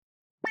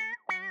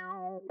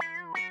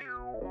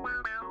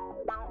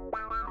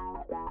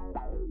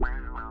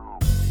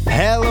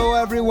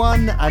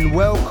everyone, and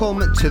welcome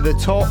to the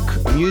Talk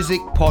Music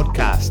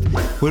Podcast,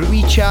 where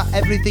we chat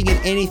everything and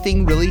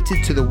anything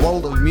related to the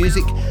world of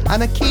music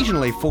and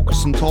occasionally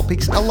focus on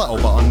topics a little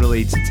bit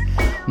unrelated.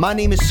 My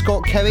name is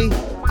Scott Cowie.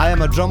 I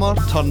am a drummer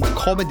turned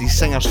comedy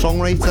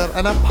singer-songwriter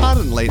and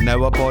apparently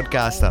now a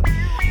podcaster.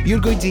 You're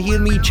going to hear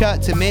me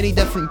chat to many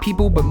different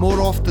people, but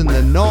more often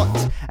than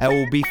not, it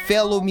will be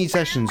fellow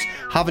musicians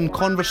having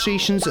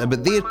conversations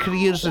about their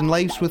careers and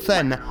lives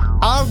within,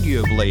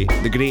 arguably,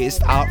 the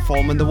greatest art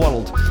form in the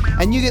world.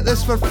 And you get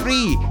this for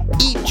free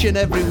each and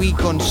every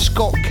week on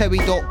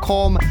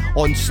scottcowie.com,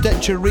 on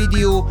Stitcher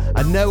Radio,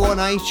 and now on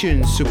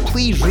iTunes. So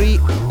please rate,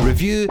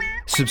 review,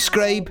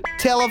 subscribe,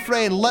 tell a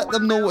friend, let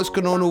them know what's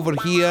going on over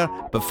here.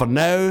 But for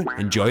now,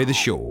 enjoy the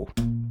show.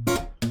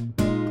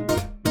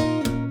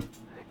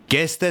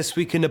 Guest this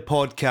week in the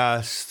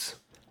podcast,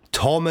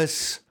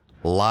 Thomas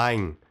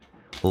Lang,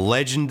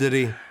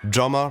 legendary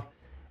drummer,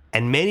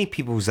 in many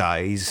people's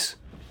eyes,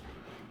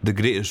 the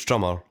greatest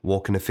drummer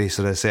walking the face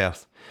of this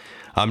earth.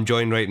 I'm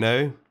joined right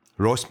now.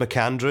 Ross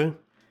McAndrew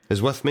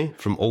is with me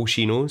from All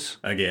She Knows.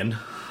 Again.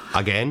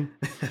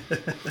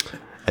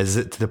 Is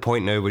it to the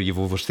point now where you've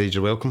overstayed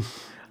your welcome?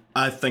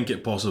 I think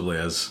it possibly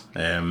is.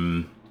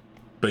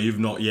 But you've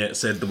not yet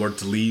said the word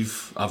to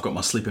leave. I've got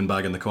my sleeping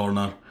bag in the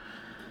corner.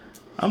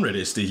 I'm ready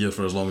to stay here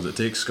for as long as it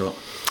takes, Scott.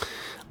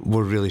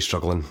 We're really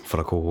struggling for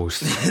a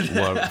co-host.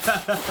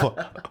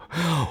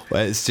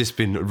 It's just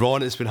been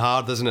Ron. It's been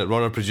hard, isn't it?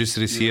 Ron, our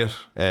producer, is here.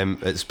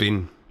 It's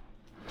been.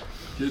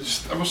 Yeah,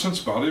 just ever since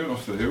Barry went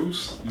off the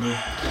rails, you know.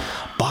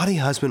 Barry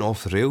has went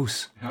off the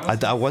rails.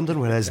 I wonder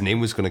where his name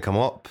was going to come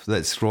up.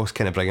 That's Ross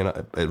kind of bringing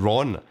up.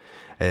 Ron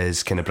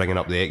is kind of bringing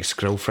up the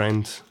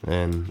ex-girlfriend.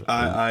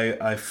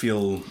 I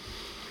feel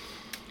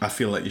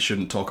like you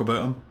shouldn't talk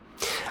about him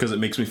because it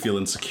makes me feel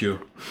insecure.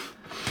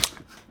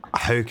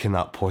 How can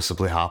that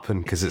possibly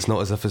happen? Because it's not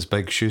as if it's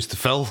big shoes to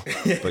fill,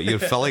 but you're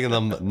filling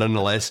them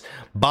nonetheless.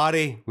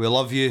 Barry, we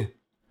love you.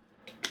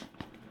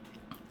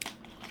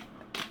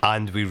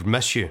 And we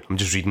miss you. I'm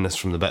just reading this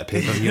from the bit of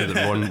paper here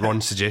that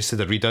Ron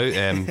suggested I read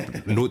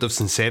out. Note of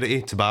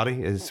sincerity to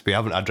Barry is we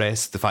haven't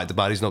addressed the fact that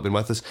Barry's not been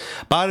with us.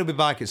 Barry will be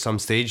back at some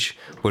stage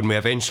when we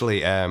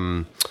eventually, I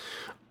don't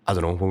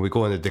know, when we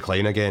go on the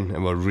decline again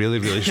and we're really,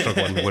 really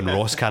struggling. When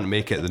Ross can't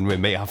make it, then we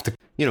might have to,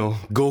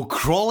 go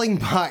crawling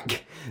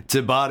back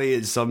to Barry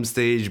at some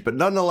stage. But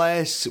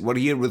nonetheless, we're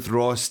here with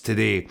Ross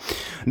today.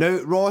 Now,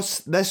 Ross,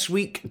 this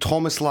week,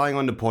 Thomas Lang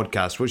on the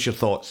podcast. What's your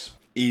thoughts?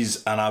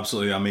 He's an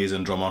absolutely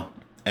amazing drummer.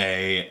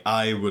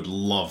 I would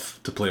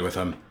love to play with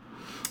him,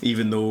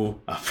 even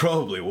though I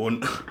probably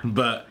won't.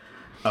 But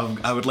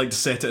I would like to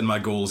set it in my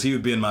goals. He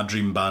would be in my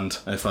dream band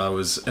if I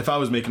was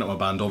making up my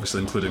band, obviously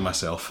including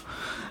myself.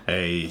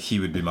 He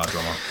would be my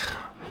drummer.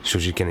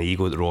 Shows you kind of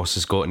ego that Ross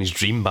has got in his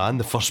dream band.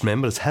 The first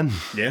member is him.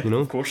 Yeah,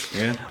 of course.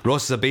 Yeah.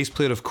 Ross is a bass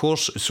player, of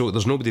course, so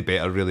there's nobody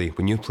better, really,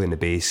 when you're playing the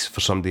bass, for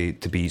somebody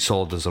to be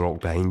solid as a rock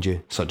behind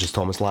you, such as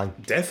Thomas Lang.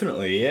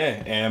 Definitely,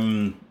 yeah.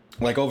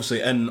 Obviously,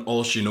 in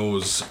All She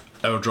Knows,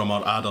 our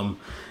drummer, Adam,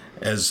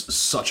 is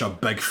such a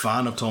big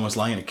fan of Thomas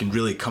Lang, and it can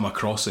really come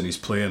across in his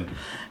playing.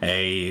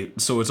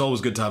 So it's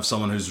always good to have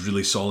someone who's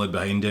really solid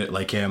behind it.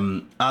 Like,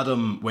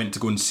 Adam went to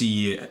go and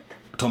see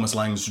Thomas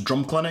Lang's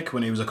drum clinic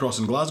when he was across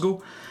in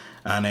Glasgow.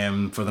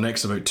 And for the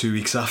next about 2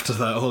 weeks after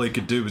that, all he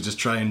could do was just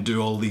try and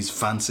do all these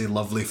fancy,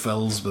 lovely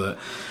fills that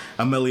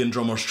a million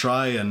drummers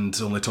try, and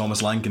only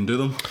Thomas Lang can do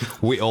them.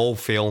 We all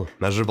fail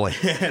miserably.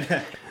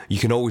 You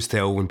can always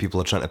tell when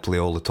people are trying to play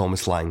all the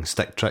Thomas Lang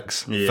stick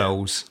tricks,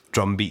 fills,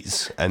 drum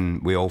beats,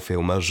 and we all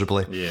fail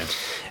miserably. Yeah.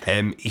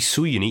 He's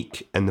so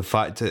unique in the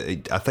fact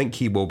that I think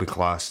he will be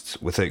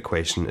classed, without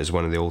question, as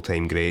one of the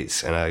all-time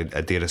greats, and I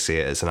dare say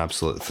it's an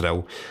absolute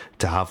thrill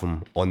to have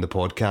him on the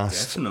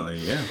podcast. Definitely,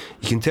 yeah.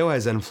 You can tell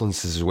his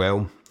influences as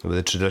well with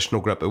the traditional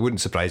grip. It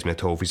wouldn't surprise me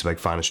at all if he's a big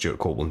fan of Stuart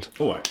Copeland.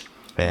 Oh,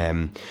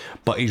 aye.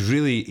 But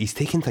he's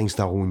taking things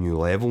to a whole new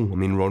level. I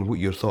mean, Ron, what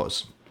are your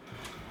thoughts?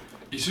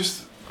 He's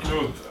just,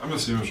 I'm the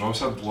same as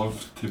Ross. I'd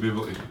love to be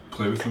able to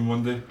play with him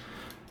one day.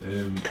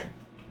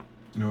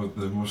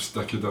 The most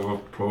I could ever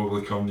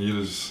probably come near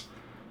is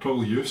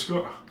probably you,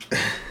 Scott.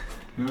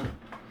 Yeah.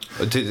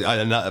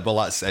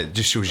 It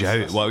just shows you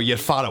how well you're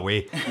far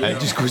away. It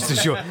just goes to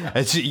show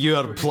it's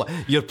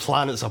your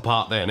planets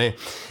apart then, eh?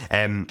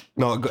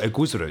 No, it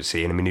goes without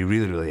saying. I mean, he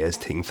really, really is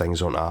taking things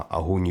on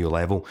a whole new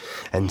level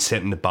and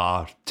setting the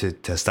bar to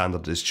a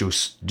standard that's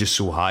just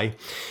so high.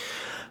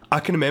 I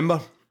can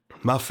remember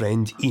my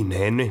friend Ian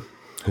Henry,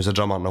 who's a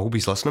drummer, and I hope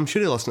he's listening. I'm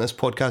sure he'll listen to this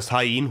podcast.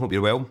 Hi Ian, hope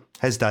you're well.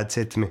 His dad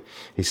said to me,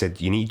 he said,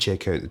 you need to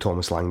check out the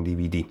Thomas Lang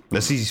DVD.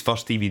 This is his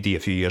first DVD a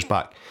few years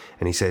back,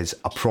 and he says,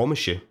 I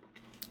promise you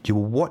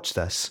will watch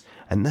this,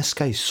 and this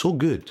guy's so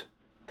good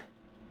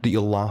that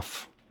you'll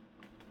laugh.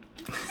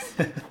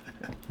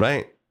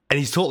 Right? And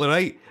he's totally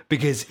right,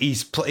 because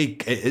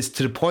it's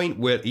to the point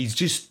where he's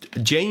just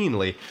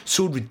genuinely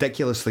so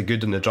ridiculously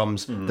good on the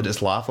drums that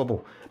it's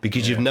laughable.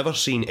 Because you've never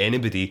seen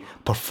anybody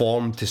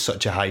perform to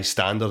such a high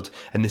standard,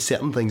 and the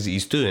certain things that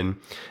he's doing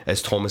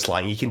as Thomas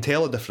Lang. You can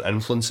tell the different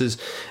influences,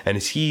 and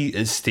as he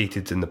has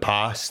stated in the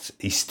past,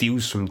 he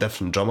steals from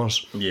different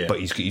drummers, but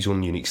he's got his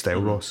own unique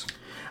style, Ross.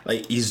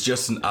 Like, he's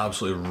just an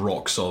absolutely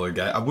rock solid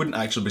guy. I wouldn't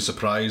actually be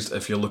surprised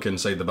if you look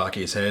inside the back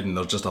of his head and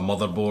there's just a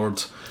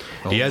motherboard.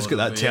 He has got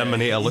that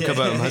Terminator look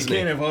about him, hasn't he?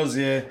 He kind of was,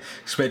 yeah.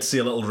 Expect to see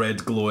a little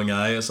red glowing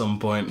eye at some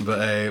point,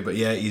 but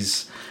yeah,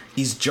 he's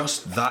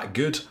just that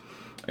good.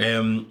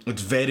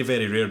 It's very,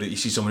 very rare that you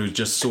see someone who's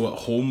just so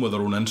at home with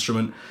their own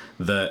instrument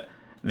that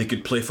they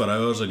could play for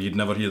hours and you'd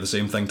never hear the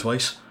same thing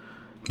twice.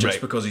 Just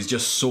because he's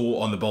just so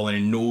on the ball and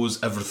he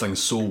knows everything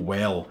so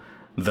well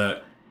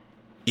that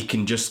he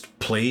can just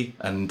play,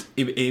 and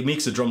he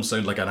makes the drums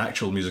sound like an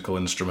actual musical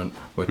instrument,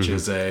 which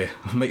is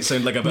might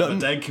sound like a bit of a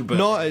dig, but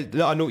no,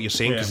 I know what you're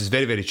saying, because it's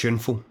very, very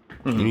tuneful.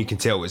 And you can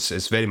tell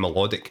it's very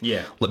melodic.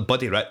 Yeah, like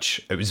Buddy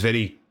Rich, it was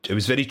very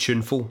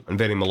tuneful and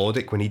very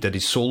melodic when he did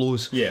his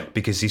solos. Yeah,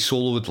 because he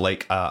soloed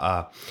like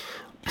a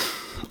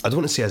I don't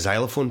want to say a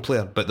xylophone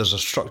player, but there's a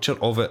structure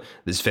of it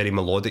that's very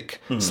melodic,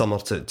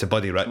 similar to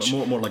Buddy Rich.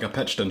 More like a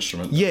pitched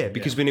instrument. Yeah,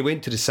 because when he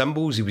went to the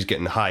cymbals, he was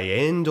getting high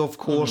end, of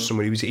course, and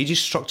when he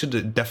just structured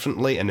it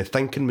differently, and the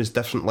thinking was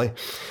differently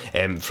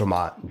from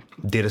a,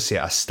 dare I say,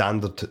 a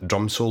standard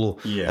drum solo.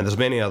 Yeah. And there's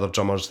many other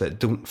drummers that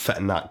don't fit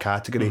in that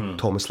category.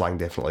 Thomas Lang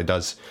definitely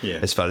does. Yeah.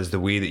 As far as the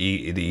way that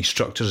he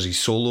structures his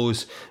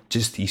solos,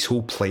 just his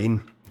whole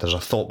playing. There's a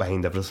thought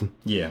behind everything.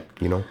 Yeah.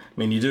 You know? I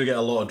mean, you do get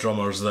a lot of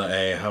drummers that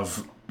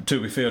have,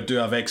 to be fair, do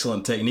have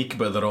excellent technique,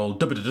 but they're all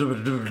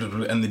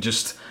and they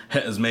just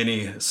hit as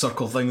many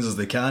circle things as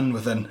they can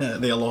within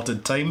the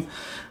allotted time.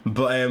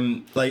 But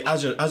like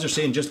as you're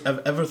saying, just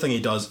everything he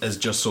does is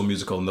just so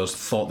musical, and there's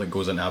thought that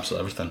goes into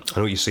absolutely everything. I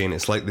know what you're saying.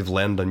 It's like they've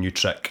learned a new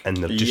trick and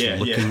they're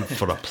just looking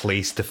for a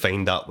place to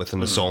find that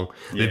within the song.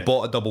 They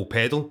bought a double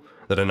pedal.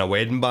 They're in a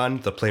wedding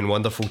band. They're playing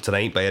Wonderful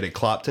Tonight by Eric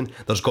Clapton.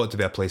 There's got to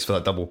be a place for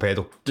that double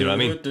pedal. Do you know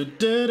what I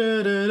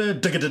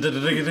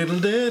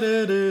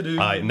mean?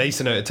 Aye, nice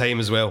and out of time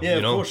as well. Yeah,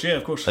 you know?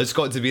 Of course. It's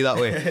got to be that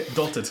way.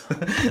 Dotted.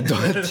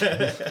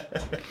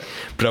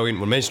 Brilliant.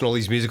 We're mentioning all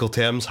these musical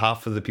terms.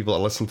 Half of the people that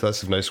listen to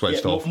this have now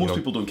switched off. Most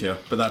people don't care,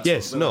 but that's...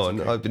 Yes, no,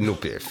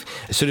 okay.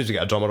 As soon as we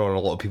get a drummer on, a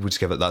lot of people just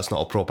give it that's not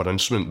a proper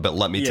instrument. But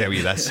let me tell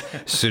you this.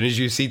 As soon as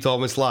you see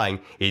Thomas Lang,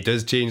 he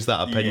does change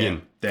that opinion.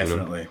 Yeah.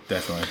 Definitely.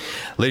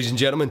 Ladies and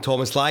gentlemen,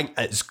 Thomas Lang,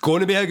 it's going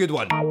to be a good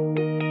one.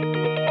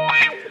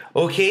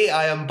 Okay,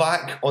 I am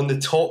back on the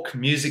Talk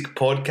Music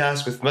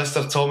podcast with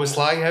Mr. Thomas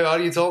Lang. How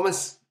are you,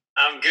 Thomas?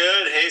 I'm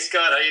good. Hey,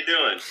 Scott, how you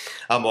doing?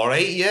 I'm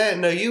alright, yeah.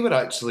 Now, you were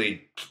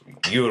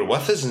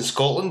with us in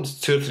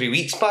Scotland 2 or 3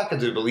 weeks back, I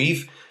do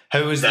believe.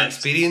 How was the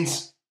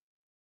experience?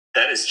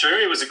 That is true.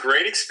 It was a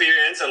great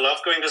experience. I love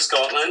going to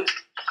Scotland.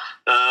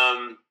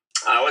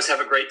 I always have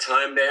a great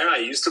time there. I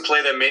used to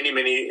play there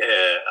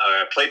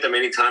I played there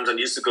many times and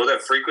used to go there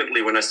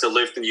frequently when I still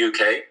lived in the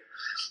UK.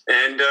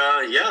 And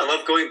I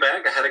love going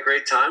back. I had a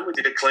great time. We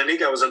did a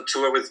clinic. I was on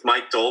tour with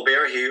Mike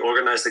Dolbear. He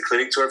organized the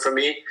clinic tour for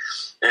me.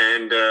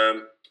 And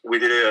we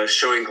did a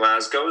show in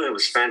Glasgow, and it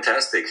was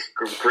fantastic.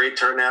 Great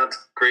turnout,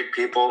 great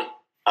people,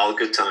 all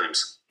good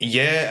times.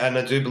 Yeah, and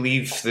I do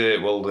believe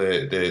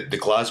the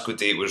Glasgow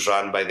date was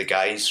ran by the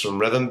guys from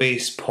Rhythm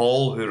Bass,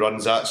 Paul, who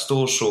runs that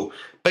store. So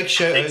big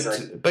shout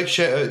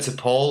out to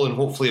Paul, and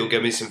hopefully he'll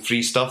give me some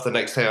free stuff the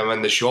next time I'm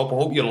in the shop. I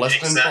hope you're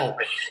listening, Paul.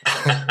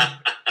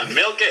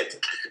 Milk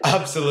it.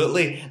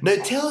 Absolutely. Now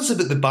tell us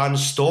about the band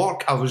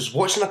Stork. I was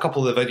watching a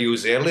couple of the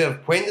videos earlier.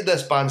 When did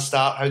this band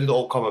start? How did it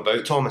all come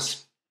about,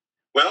 Thomas?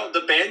 Well,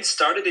 the band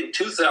started in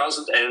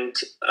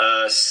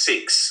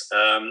 2006.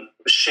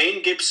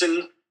 Shane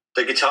Gibson,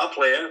 the guitar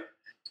player,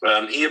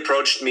 he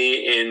approached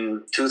me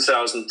in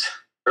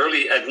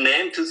at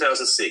NAMM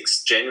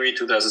 2006, January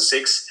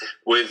 2006,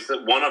 with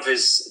one of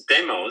his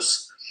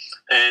demos,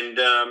 and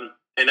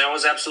I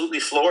was absolutely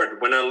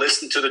floored when I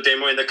listened to the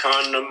demo in the car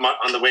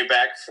on the way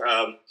back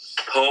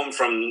home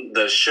from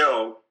the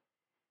show.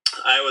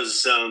 I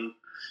was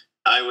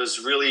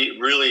really,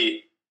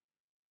 really,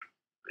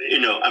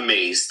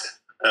 amazed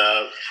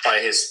by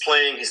his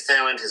playing, his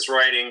talent, his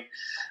writing.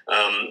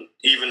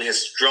 Even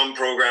his drum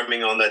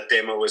programming on that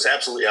demo was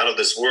absolutely out of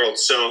this world.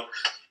 So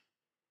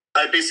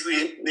I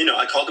basically,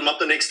 I called him up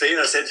the next day and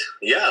I said,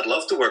 yeah, I'd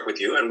love to work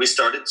with you. And we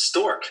started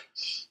Stork.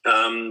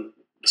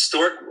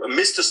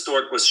 Mr.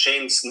 Stork was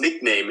Shane's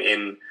nickname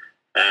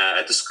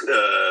at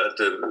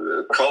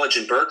the college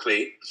in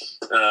Berkeley.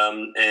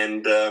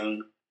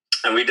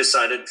 And we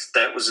decided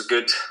that was a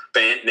good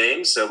band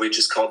name. So we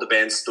just called the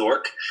band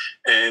Stork.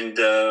 And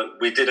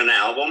we did an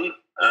album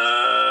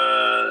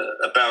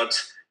about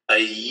a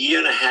year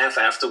and a half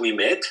after we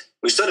met.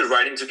 We started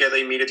writing together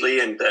immediately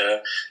and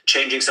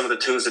changing some of the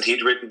tunes that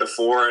he'd written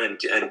before and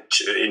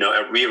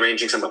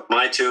rearranging some of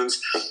my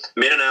tunes.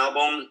 Made an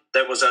album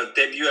that was our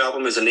debut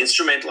album. It was an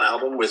instrumental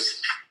album with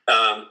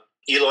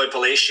Eloy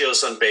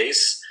Palacios on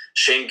bass,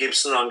 Shane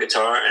Gibson on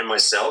guitar, and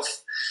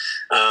myself.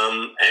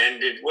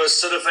 And it was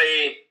sort of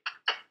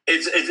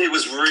it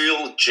was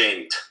real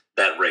gent,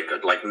 that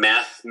record, like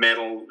math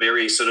metal,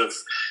 very sort of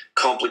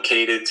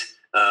complicated,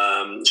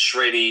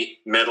 shreddy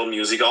metal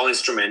music, all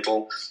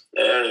instrumental,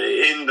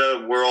 in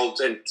the world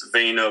and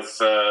vein of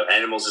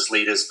Animals as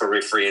Leaders,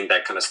 Periphery, and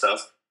that kind of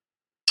stuff.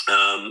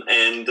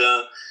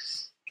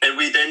 And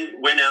we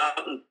then went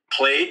out and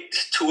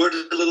toured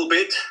a little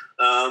bit.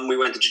 We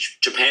went to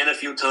Japan a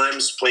few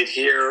times, played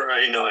here,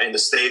 in the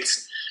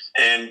States,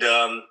 and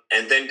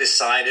then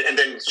decided. And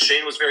then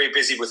Shane was very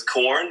busy with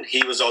Korn.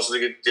 He was also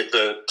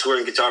the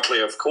touring guitar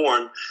player of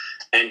Korn,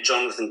 and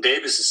Jonathan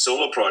Davis'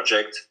 solo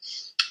project.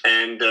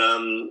 And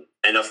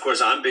of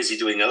course, I'm busy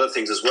doing other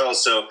things as well.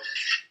 So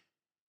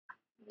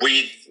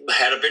we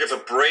had a bit of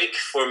a break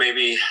for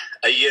maybe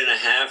a year and a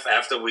half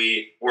after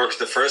we worked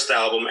the first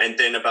album, and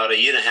then about a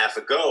year and a half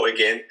ago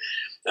again,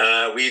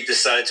 we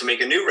decided to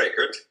make a new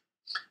record,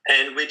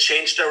 and we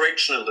changed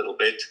direction a little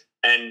bit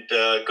and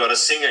got a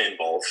singer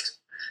involved.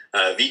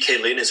 VK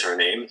Lynn is her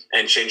name,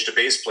 and changed the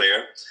bass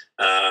player,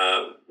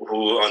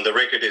 who on the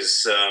record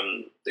is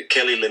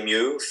Kelly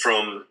Lemieux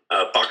from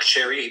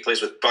Buckcherry. He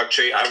plays with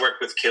Buckcherry. I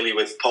worked with Kelly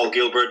with Paul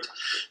Gilbert,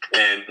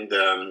 and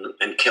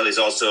Kelly's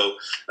also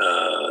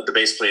the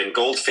bass player in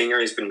Goldfinger.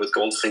 He's been with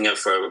Goldfinger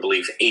for, I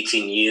believe,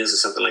 18 years or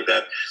something like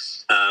that.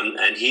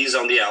 And he's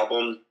on the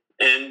album.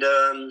 And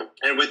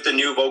with the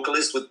new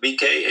vocalist, with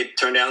VK, it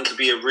turned out to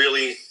be a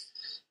really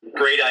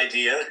great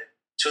idea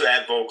to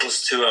add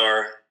vocals to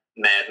our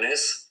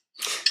madness.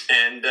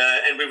 And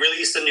we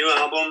released a new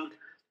album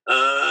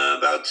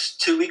about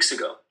 2 weeks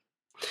ago.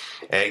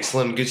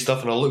 Excellent, good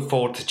stuff, and I look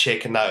forward to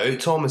checking that out,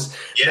 Thomas.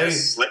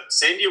 Yes, let's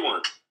send you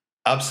one.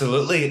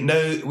 Absolutely.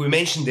 Now, we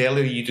mentioned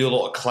earlier you do a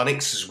lot of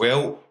clinics as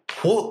well.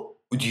 What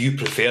do you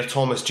prefer,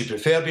 Thomas? Do you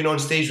prefer being on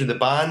stage with the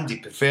band? Do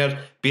you prefer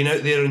being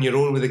out there on your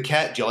own with the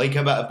kit? Do you like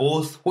a bit of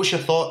both? What's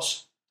your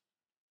thoughts?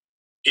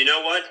 You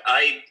know what?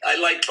 I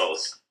like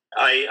both.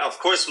 Of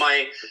course,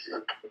 my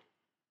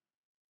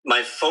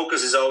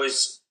focus is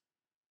always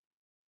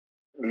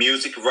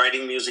music,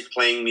 writing music,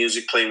 playing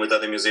with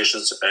other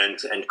musicians,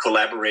 and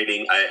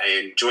collaborating.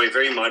 I enjoy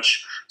very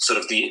much sort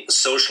of the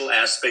social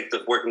aspect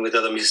of working with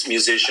other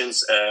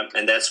musicians,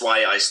 and that's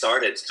why I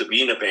started to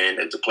be in a band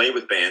and to play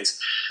with bands.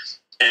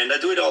 And I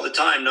do it all the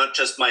time, not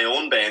just my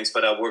own bands,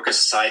 but I work as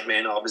a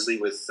sideman, obviously,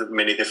 with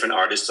many different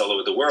artists all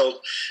over the world.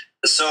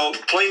 So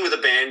playing with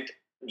a band,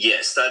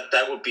 yes,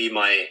 that would be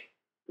my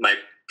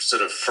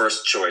sort of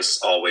first choice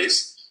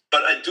always.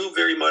 But I do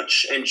very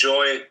much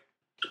enjoy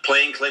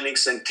playing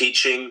clinics and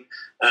teaching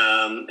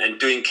and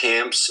doing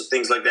camps,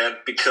 things like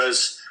that,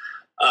 because,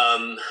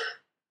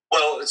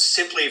 well,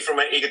 simply from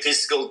an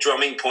egotistical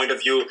drumming point of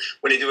view,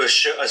 when you do a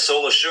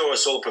solo show, a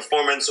solo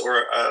performance,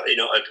 or a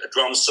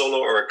drum solo,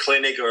 or a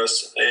clinic, or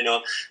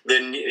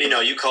then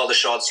you call the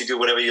shots, you do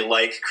whatever you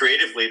like.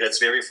 Creatively, that's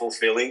very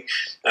fulfilling.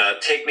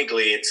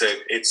 Technically,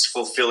 it's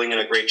fulfilling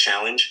and a great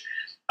challenge.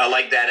 I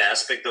like that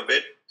aspect of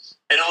it.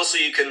 And also,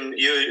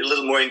 you're a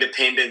little more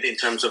independent in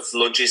terms of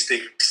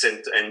logistics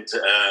and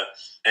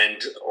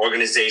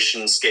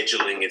organization,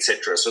 scheduling,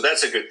 etc. So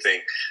that's a good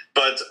thing.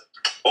 But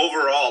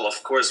overall,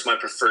 of course, my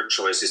preferred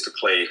choice is to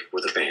play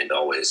with a band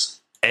always.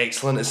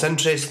 Excellent. It's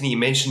interesting that you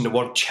mentioned the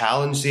word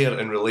challenge there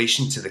in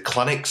relation to the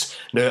clinics.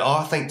 Now,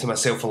 I think to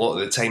myself a lot of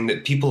the time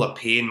that people are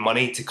paying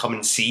money to come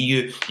and see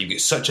you. You've got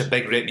such a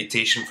big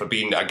reputation for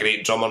being a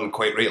great drummer, and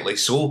quite rightly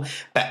so.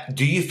 But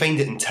do you find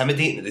it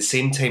intimidating at the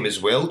same time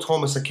as well,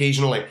 Thomas,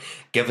 occasionally,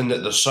 given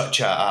that there's such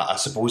I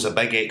suppose, a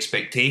big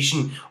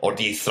expectation? Or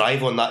do you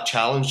thrive on that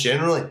challenge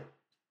generally?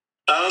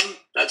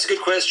 That's a good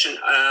question.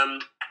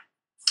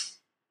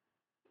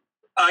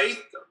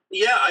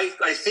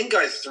 I think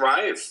I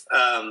thrive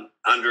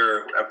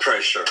under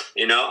pressure.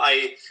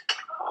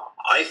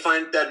 I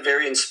find that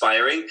very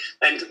inspiring,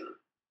 and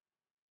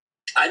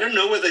I don't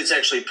know whether it's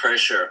actually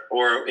pressure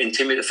or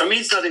intimidating. For me,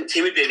 it's not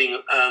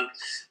intimidating. I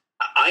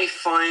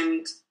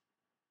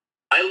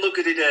look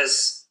at it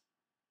as,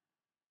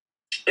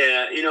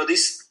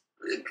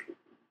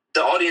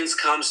 the audience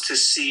comes to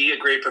see a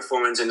great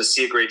performance and to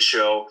see a great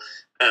show.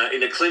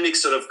 In a clinic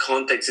sort of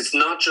context, it's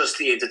not just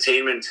the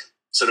entertainment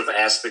sort of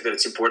aspect that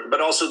it's important, but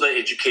also the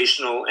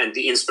educational and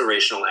the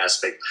inspirational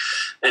aspect.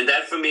 And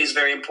that for me is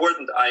very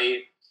important.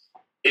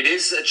 It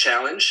is a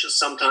challenge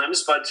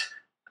sometimes, but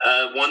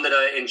one that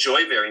I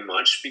enjoy very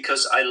much,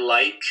 because I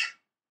like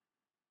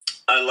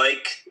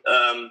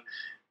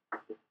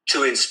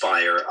to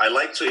inspire. I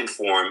like to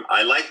inform.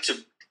 I like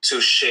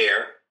to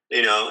share,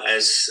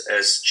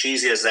 as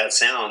cheesy as that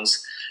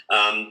sounds.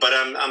 But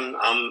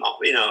I'm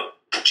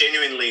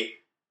genuinely,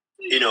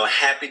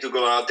 happy to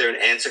go out there and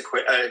answer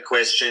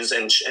questions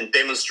and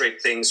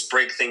demonstrate things,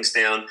 break things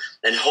down,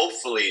 and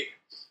hopefully,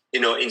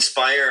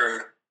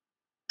 inspire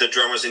the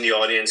drummers in the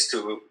audience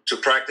to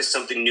practice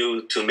something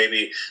new, to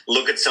maybe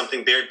look at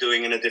something they're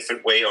doing in a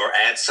different way, or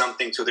add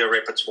something to their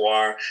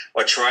repertoire,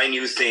 or try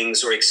new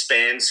things, or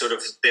expand sort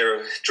of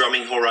their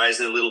drumming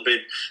horizon a little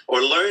bit, or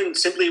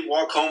simply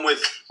walk home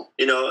with,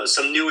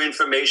 some new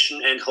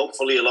information and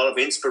hopefully a lot of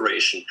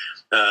inspiration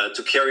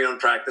to carry on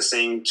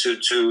practicing,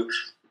 to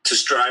to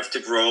strive to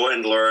grow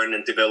and learn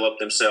and develop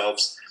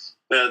themselves.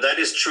 That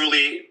is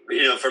truly,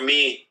 for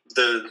me,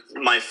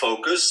 my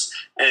focus,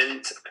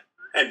 and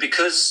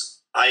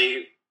because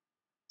I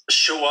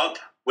show up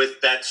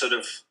with that sort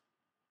of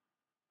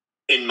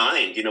in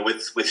mind,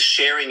 with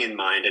sharing in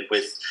mind and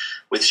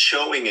with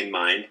showing in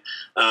mind.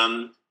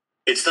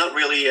 It's not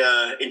really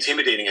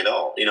intimidating at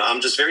all.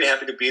 I'm just very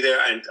happy to be there,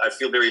 and I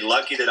feel very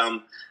lucky that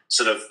I'm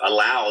sort of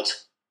allowed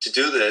to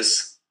do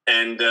this,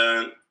 and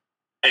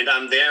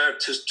I'm there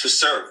to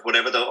serve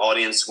whatever the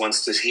audience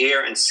wants to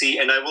hear and see,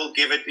 and I will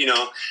give it,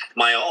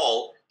 my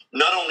all,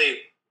 not only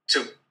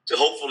to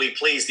hopefully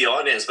please the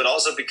audience, but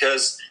also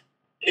because,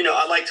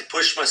 I like to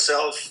push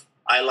myself.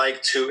 I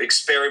like to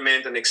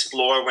experiment and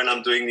explore when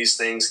I'm doing these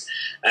things,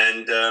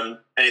 and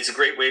it's a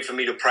great way for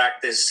me to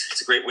practice.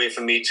 It's a great way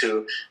for me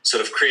to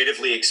sort of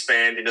creatively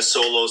expand in a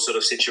solo sort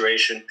of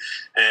situation,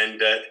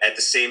 and at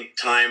the same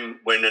time,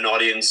 when an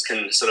audience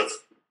can sort of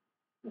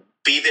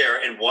be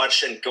there and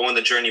watch and go on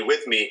the journey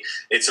with me,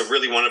 it's a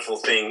really wonderful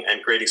thing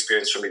and great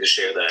experience for me to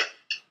share that.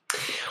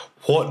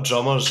 What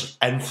drummers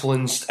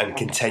influenced and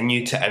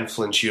continue to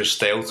influence your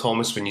style,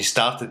 Thomas, when you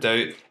started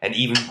out and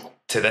even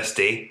to this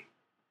day?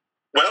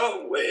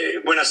 Well,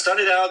 when I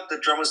started out, the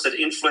drummers that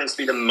influenced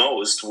me the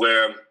most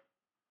were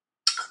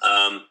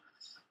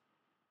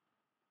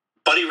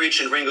Buddy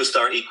Rich and Ringo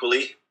Starr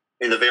equally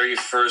in the very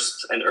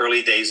first and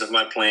early days of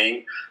my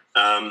playing.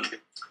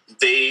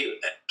 They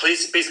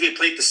basically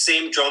played the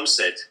same drum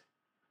set,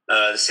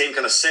 the same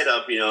kind of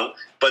setup,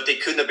 but they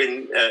couldn't have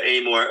been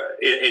any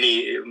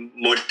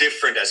more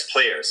different as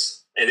players.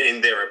 And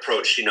in their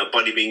approach,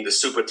 Buddy being the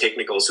super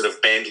technical sort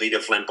of band leader,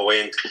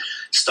 flamboyant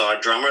star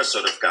drummer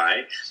sort of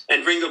guy,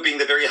 and Ringo being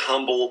the very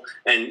humble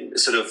and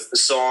sort of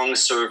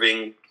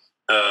song-serving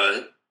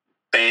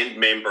band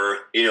member,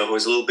 who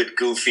was a little bit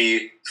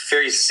goofy,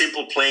 very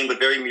simple playing, but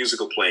very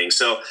musical playing.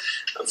 So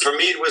for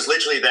me, it was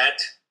literally that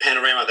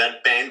panorama,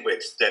 that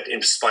bandwidth that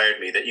inspired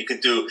me, that you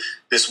could do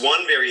this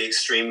one very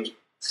extreme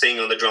thing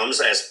on the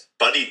drums as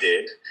Buddy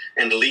did,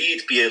 and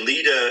be a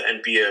leader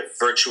and be a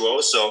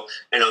virtuoso,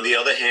 and on the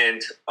other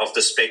hand of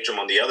the spectrum,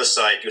 on the other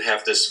side, you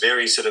have this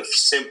very sort of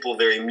simple,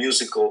 very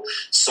musical,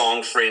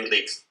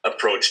 song-friendly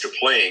approach to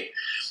playing,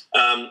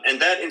 and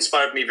that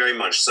inspired me very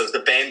much. So the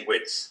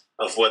bandwidth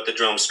of what the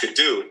drums could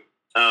do,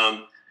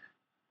 and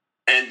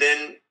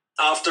then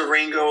after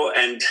Ringo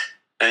and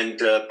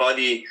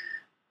Buddy,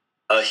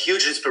 a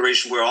huge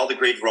inspiration were all the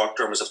great rock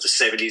drummers of the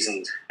 70s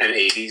and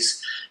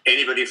 80s.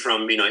 Anybody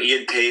from,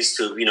 Ian Pace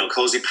to,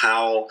 Cozy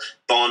Powell,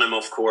 Bonham,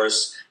 of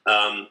course,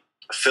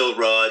 Phil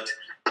Rudd,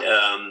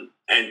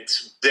 and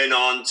then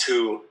on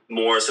to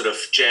more sort of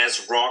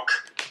jazz rock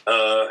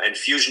and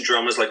fusion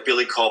drummers like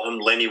Billy Cobham,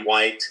 Lenny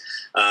White,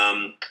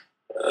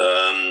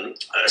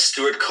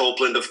 Stuart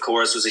Copeland, of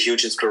course, was a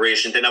huge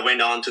inspiration. Then I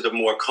went on to the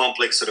more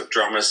complex sort of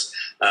drummers,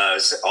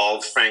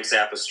 all Frank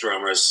Zappa's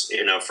drummers,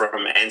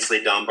 from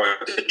Ansley Dunbar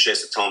to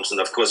Chester Thompson,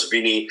 of course,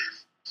 Vinnie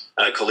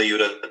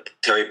Colaiuta,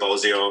 Terry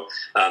Bozzio,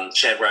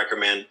 Chad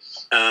Rackerman.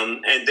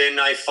 And then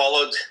I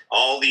followed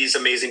all these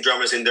amazing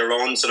drummers in their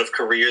own sort of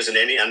careers, and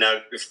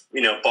I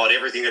bought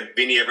everything that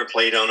Vinnie ever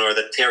played on or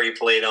that Terry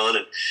played on.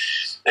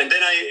 And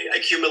then I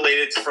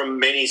accumulated from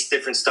many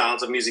different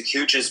styles of music.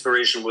 Huge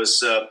inspiration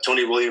was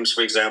Tony Williams,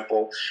 for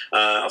example.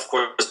 Of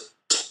course,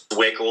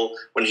 Weckl,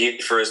 when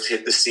he first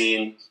hit the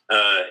scene.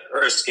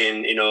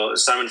 Erskine,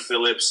 Simon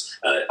Phillips,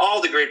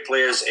 all the great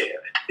players,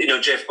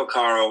 Jeff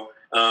Porcaro.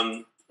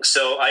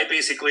 So I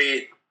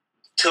basically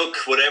took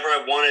whatever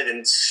I wanted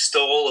and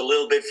stole a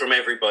little bit from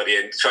everybody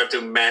and tried to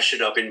mash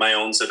it up in my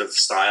own sort of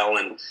style.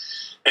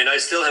 And I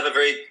still have a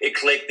very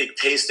eclectic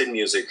taste in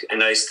music,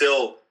 and I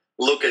still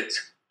look at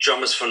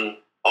drummers from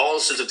all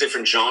sorts of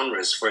different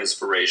genres for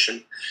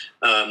inspiration,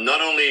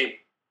 not only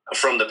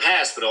from the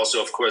past, but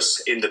also, of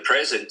course, in the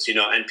present,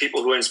 and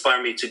people who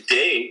inspire me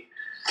today,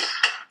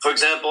 for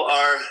example,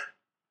 are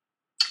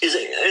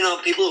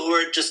people who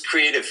are just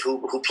creative,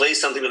 who play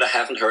something that I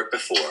haven't heard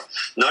before.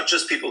 Not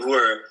just people who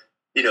are,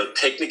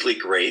 technically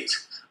great.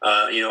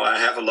 I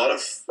have a lot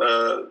of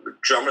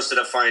drummers that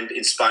I find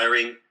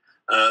inspiring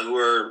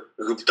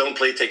who don't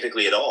play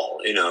technically at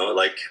all.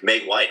 Like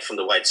Meg White from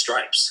the White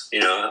Stripes.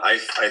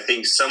 I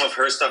think some of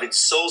her stuff, it's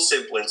so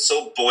simple and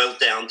so boiled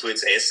down to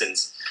its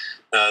essence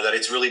that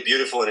it's really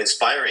beautiful and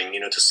inspiring.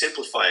 To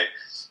simplify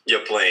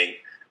your playing.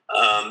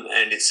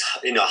 And it's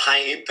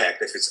high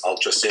impact if it's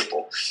ultra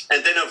simple.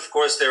 And then of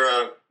course there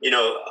are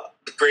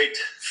great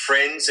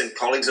friends and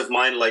colleagues of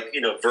mine like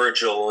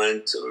Virgil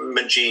and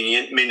Mangini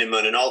and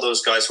Miniman and all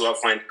those guys who I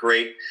find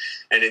great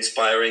and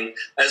inspiring,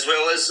 as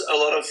well as a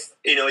lot of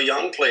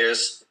young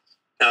players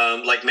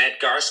like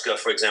Matt Garska,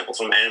 for example,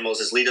 from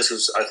Animals as Leaders,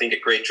 who's I think a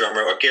great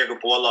drummer, or Gergo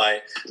Borlai,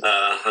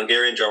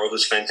 Hungarian drummer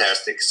who's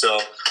fantastic. So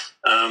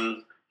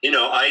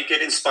I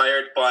get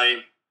inspired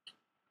by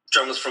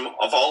drummers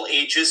of all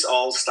ages,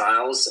 all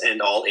styles, and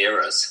all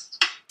eras.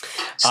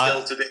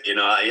 Still today,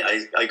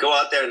 I go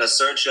out there and I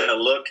search and I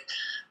look,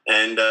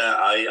 and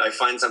I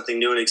find something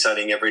new and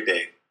exciting every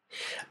day.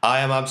 I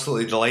am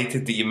absolutely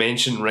delighted that you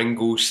mentioned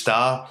Ringo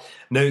Starr,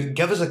 Now,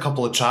 give us a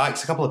couple of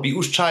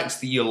Beatles tracks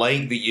that you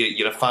like, that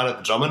you're a fan of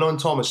the drumming on,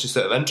 Thomas, just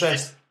out of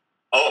interest.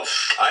 Oh,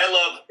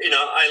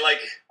 I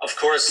like, of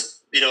course,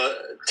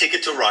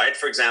 Ticket to Ride,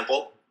 for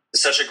example.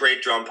 It's such a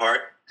great drum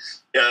part.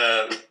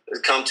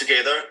 Come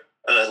Together,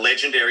 a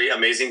legendary,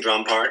 amazing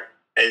drum part.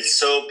 It's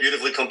so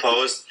beautifully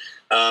composed.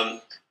 I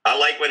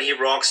like when he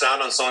rocks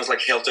out on songs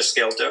like Helter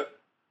Skelter.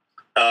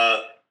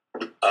 What's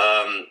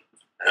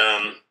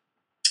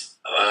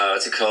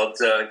it called?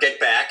 Get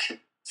Back.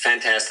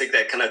 Fantastic.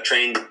 That kind of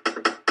train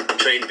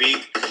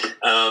beat.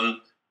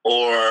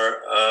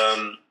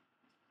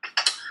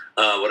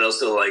 What else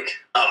do I like?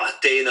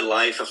 Day in the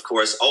Life, of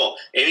course.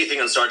 Anything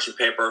on Sgt.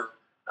 Pepper.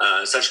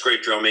 Such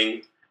great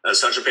drumming.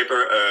 Sgt.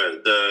 Pepper,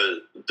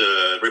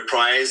 the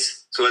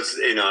reprise towards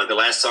the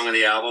last song on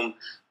the album.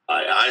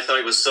 I thought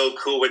it was so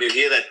cool when you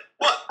hear that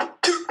 1,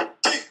 2,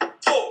 3,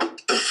 4.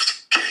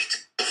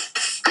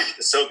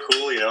 It's so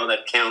cool,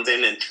 that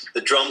count-in and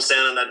the drum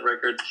sound on that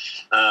record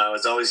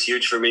was always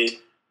huge for me.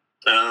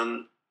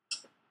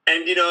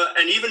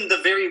 And even the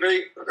very,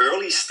 very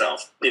early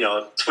stuff,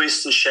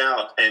 Twist and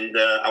Shout and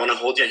I Want to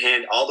Hold Your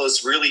Hand, all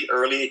those really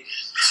early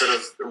sort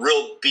of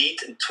real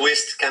beat and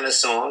twist kind of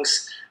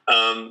songs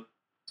are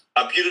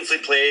beautifully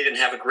played and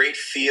have a great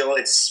feel.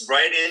 It's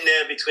right in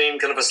there between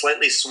kind of a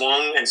slightly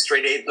swung and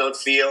straight 8-note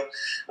feel.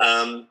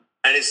 And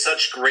it's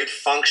such great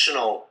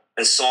functional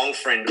and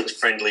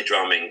song-friendly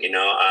drumming,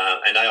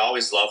 and I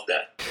always loved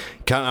that.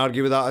 Can't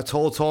argue with that at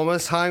all,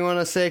 Thomas. Hang on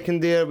a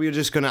second there. We're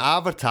just going to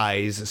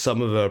advertise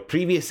some of our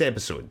previous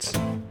episodes.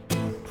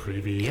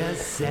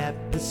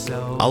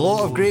 A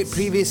lot of great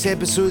previous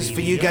episodes for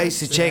you guys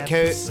to check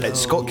out at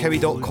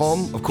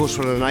scottcowie.com. Of course,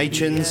 we're on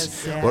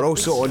iTunes. We're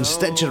also on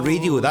Stitcher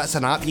Radio. That's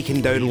an app you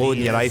can download on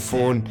your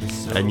iPhone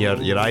and your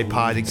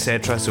iPad,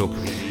 etc. So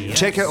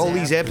check out all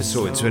these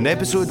episodes. In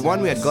episode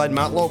 1 we had Glenn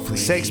Matlock for the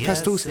Sex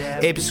Pistols.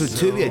 Episode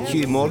 2 we had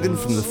Huey Morgan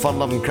from the Fun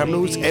Loving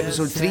Criminals.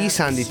 Episode 3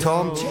 Sandy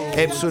Tom.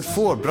 Episode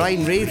 4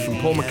 Brian Ray from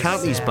Paul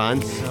McCartney's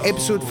band.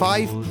 Episode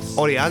 5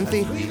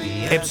 Orianthi.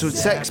 Episode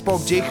 6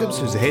 Bob Jacobs,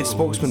 who's the head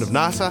spokesman of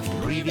NASA.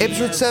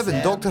 Episode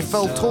 7 Dr.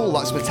 Phil Toll,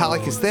 that's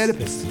Metallica's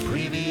therapist.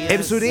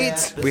 Episode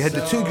 8 we had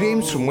the 2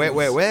 Grahams from Wet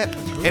Wet Wet.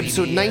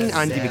 Episode 9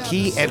 Andy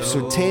McKee.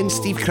 Episode 10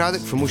 Steve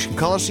Craddock from Ocean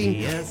Colour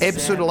Scene.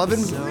 Episode 11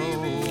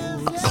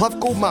 Cliff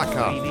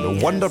Goldmacher, the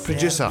Wonder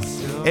Producer.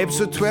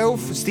 Episode 12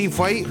 Steve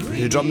White,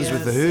 who drums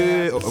with The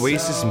Who,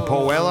 Oasis and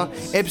Paul Weller.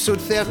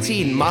 Episode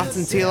 13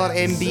 Martin Taylor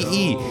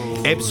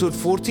MBE. Episode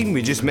 14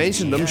 we just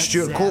mentioned them,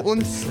 Stuart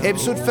Copeland.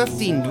 Episode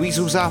 15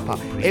 Dweezil Zappa.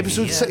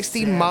 Episode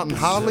 16 Martin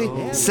Harley.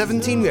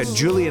 17 we had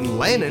Julian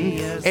Lennon.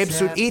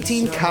 Episode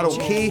 18 Carol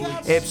Kay.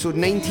 Episode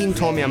 19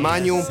 Tommy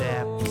Emmanuel.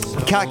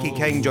 Kaki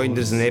King joined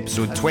us in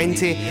episode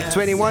 20.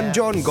 21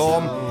 John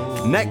Gorm.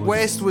 Nick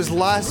West was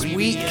last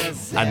week,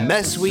 and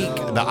this week,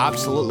 the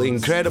absolutely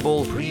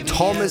incredible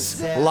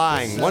Thomas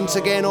Lang. Once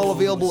again, all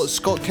available at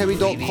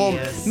scottcowie.com.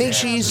 Make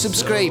sure you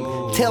subscribe,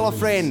 tell a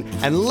friend,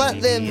 and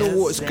let them know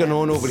what's going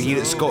on over here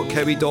at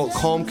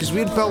scottcowie.com, because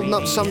we're building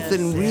up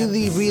something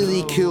really,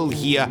 really cool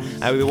here,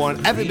 and we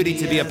want everybody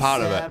to be a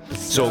part of it.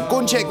 So go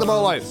and check them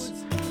all out.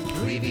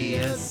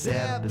 Previous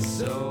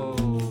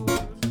episode.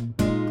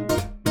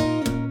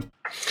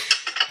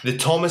 The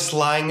Thomas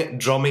Lang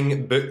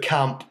Drumming Boot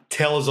Camp.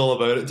 Tell us all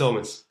about it,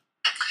 Thomas.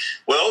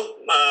 Well,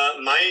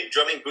 my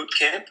drumming boot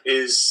camp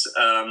is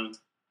I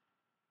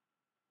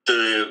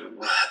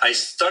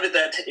started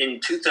that in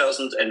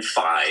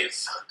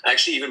 2005.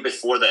 Actually, even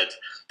before that,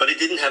 but it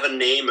didn't have a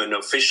name, an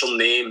official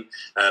name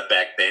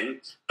back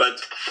then. But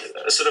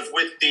sort of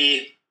with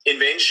the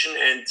invention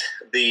and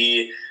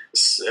the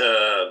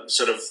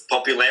sort of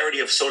popularity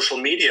of social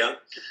media.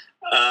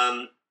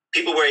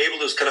 People were able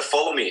to kind of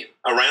follow me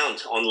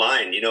around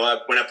online.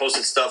 When I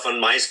posted stuff on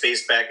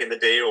MySpace back in the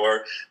day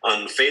or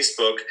on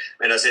Facebook,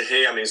 and I said,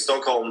 hey, I'm in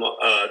Stockholm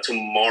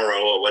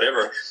tomorrow or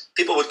whatever,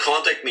 people would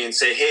contact me and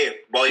say,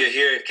 hey, while you're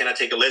here, can I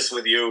take a listen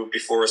with you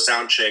before a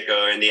sound check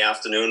or in the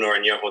afternoon or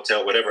in your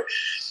hotel, whatever.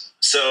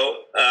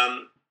 So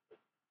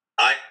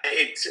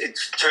it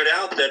turned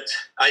out that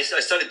I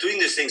started doing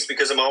these things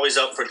because I'm always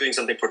up for doing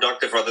something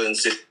productive rather than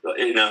sit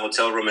in a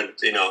hotel room and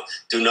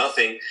do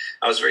nothing.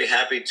 I was very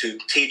happy to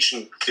teach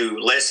and do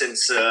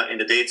lessons in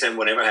the daytime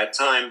whenever I had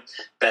time,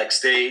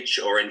 backstage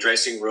or in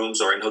dressing rooms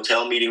or in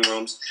hotel meeting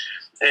rooms.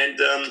 And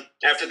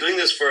after doing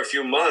this for a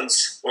few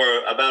months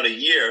or about a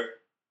year,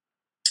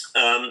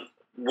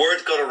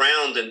 word got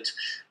around and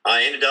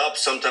I ended up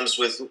sometimes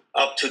with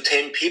up to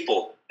 10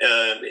 people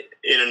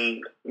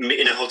in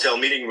a hotel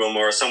meeting room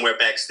or somewhere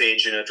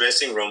backstage in a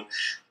dressing room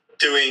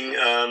doing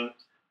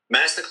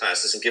master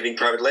classes and giving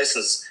private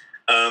lessons.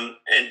 And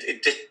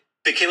it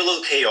became a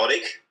little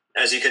chaotic,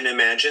 as you can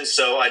imagine.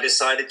 So I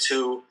decided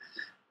to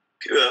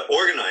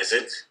organize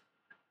it,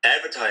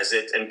 advertise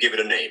it, and give it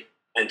a name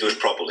and do it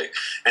properly.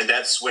 And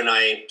that's when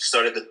I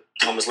started the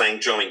Thomas Lang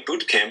Drumming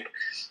Bootcamp,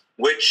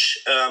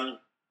 which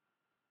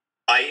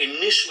I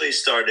initially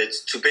started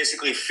to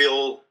basically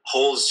fill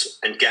holes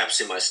and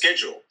gaps in my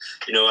schedule.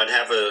 I'd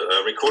have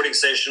a recording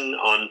session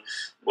on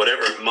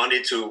whatever,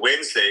 Monday to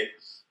Wednesday,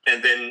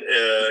 and then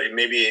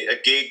maybe a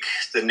gig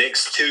the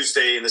next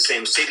Tuesday in the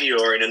same city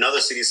or in another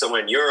city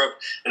somewhere in Europe.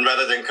 And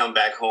rather than come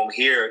back home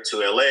here to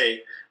LA,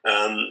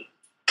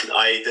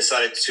 I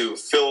decided to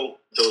fill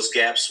those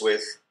gaps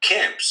with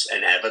camps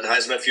and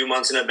advertise them a few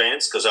months in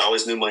advance, because I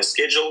always knew my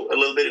schedule a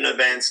little bit in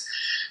advance.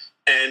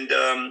 And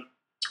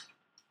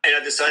I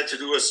decided to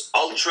do this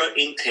ultra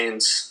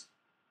intense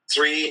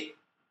 3,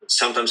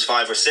 sometimes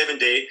 5 or 7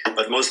 day,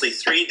 but mostly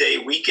 3-day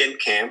weekend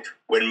camp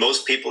when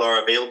most people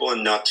are available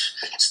and not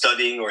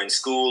studying or in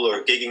school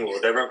or gigging or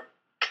whatever,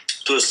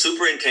 to a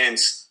super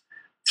intense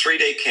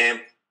 3-day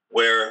camp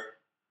where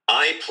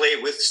I play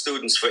with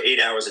students for 8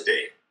 hours a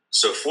day.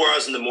 So 4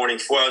 hours in the morning,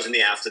 4 hours in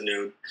the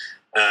afternoon.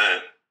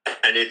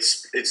 And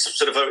it's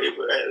sort of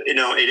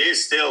it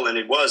is still, and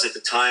it was at the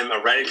time, a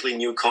radically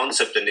new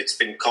concept, and it's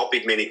been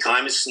copied many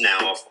times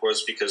now, of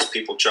course, because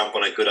people jump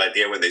on a good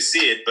idea when they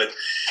see it. But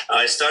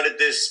I started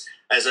this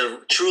as a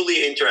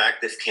truly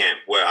interactive camp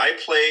where I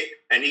play,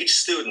 and each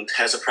student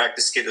has a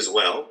practice kit as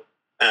well,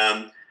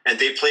 and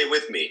they play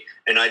with me.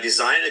 And I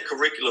designed a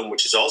curriculum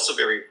which is also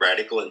very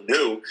radical and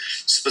new,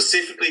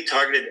 specifically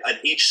targeted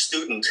at each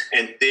student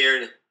and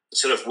their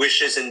sort of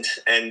wishes and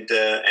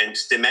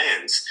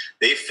demands.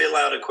 They fill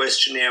out a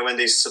questionnaire when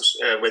they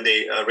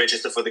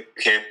register for the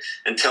camp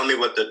and tell me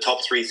what the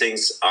top 3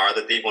 things are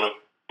that they want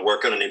to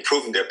work on and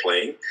improve in their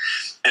playing,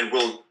 and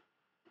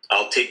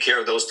I'll take care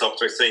of those top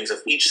 3 things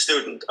of each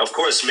student. Of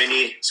course,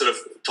 many sort of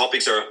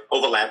topics are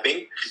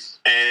overlapping,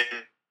 and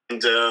in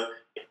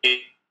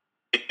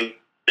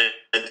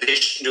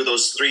addition to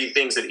those 3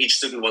 things that each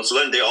student wants to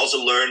learn, they also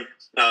learn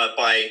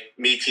by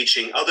me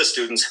teaching other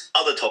students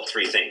other top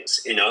 3 things,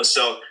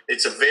 So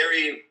it's a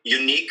very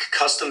unique,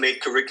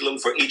 custom-made curriculum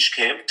for each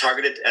camp,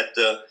 targeted at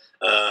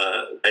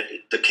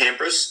the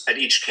campers at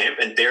each camp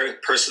and their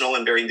personal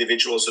and very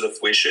individual sort of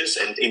wishes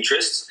and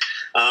interests.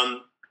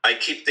 I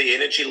keep the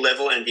energy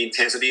level and the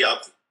intensity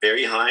up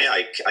very high.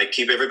 I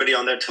keep everybody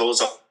on their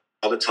toes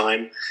all the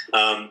time.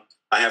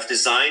 I have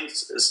designed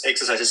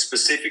exercises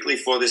specifically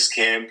for this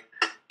camp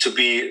to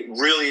be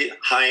really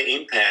high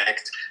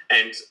impact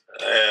and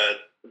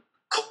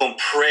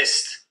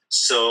compressed,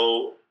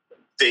 so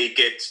they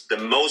get the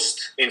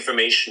most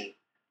information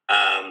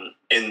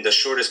in the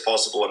shortest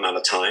possible amount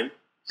of time.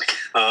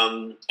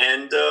 And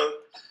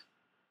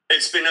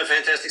it's been a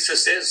fantastic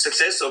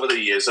success over the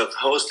years. I've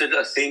hosted,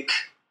 I think,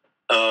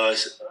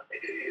 8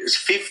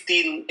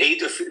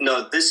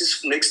 this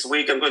is next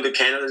week. I'm going to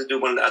Canada to do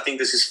one. I think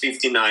this is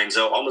 59,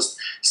 so almost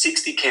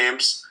 60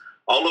 camps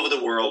all over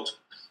the world.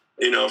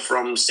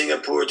 From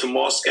Singapore to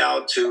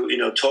Moscow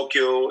to,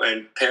 Tokyo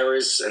and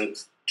Paris and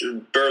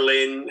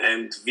Berlin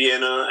and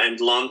Vienna and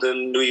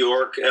London, New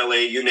York,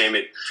 LA, you name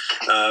it.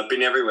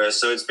 Been everywhere.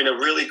 So it's been a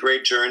really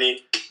great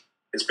journey.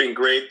 It's been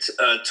great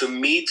to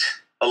meet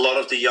a lot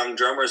of the young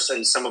drummers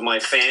and some of my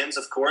fans,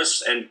 of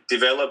course, and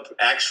develop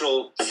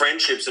actual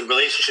friendships and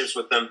relationships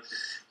with them.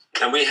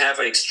 And we have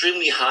an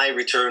extremely high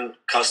return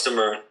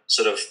customer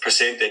sort of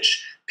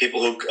percentage.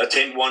 People who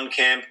attend one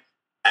camp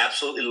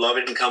absolutely love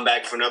it and come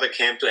back for another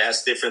camp to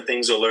ask different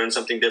things or learn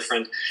something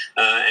different.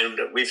 And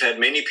we've had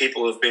many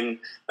people who've been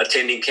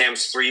attending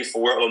camps 3,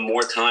 4 or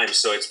more times.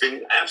 So it's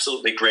been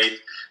absolutely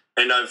great.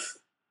 And I've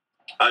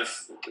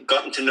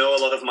gotten to know a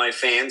lot of my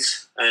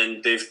fans,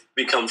 and they've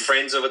become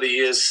friends over the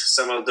years,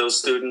 some of those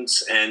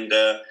students. And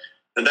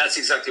that's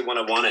exactly what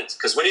I wanted.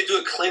 Because when you do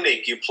a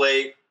clinic, you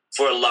play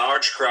for a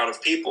large crowd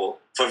of people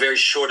for a very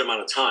short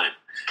amount of time.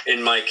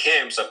 In my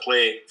camps, I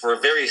play for a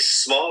very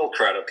small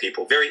crowd of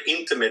people, very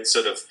intimate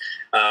sort of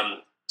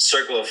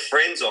circle of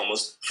friends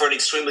almost, for an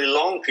extremely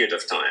long period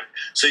of time.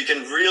 So you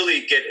can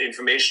really get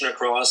information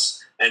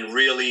across and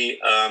really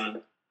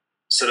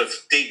sort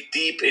of dig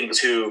deep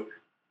into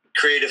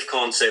creative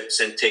concepts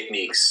and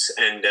techniques.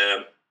 And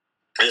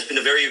it's been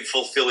a very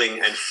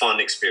fulfilling and fun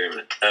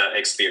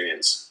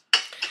experience.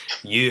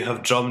 You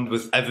have drummed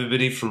with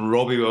everybody from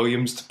Robbie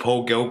Williams to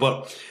Paul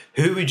Gilbert.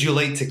 Who would you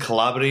like to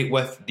collaborate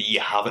with that you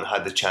haven't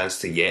had the chance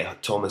to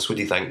yet? Thomas, what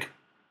do you think?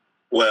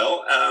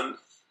 Well,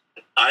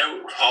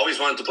 I always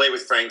wanted to play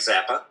with Frank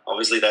Zappa.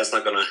 Obviously, that's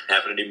not going to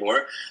happen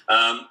anymore.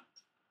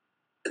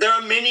 There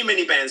are many,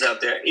 many bands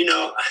out there.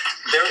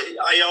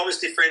 I always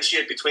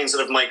differentiate between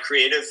sort of my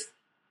creative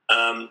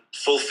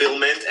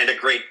fulfillment and a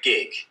great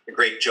gig, a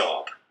great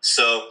job.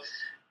 So,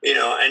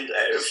 and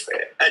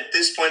at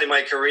this point in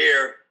my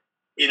career,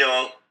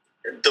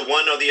 the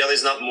one or the other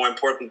is not more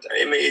important.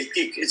 I mean,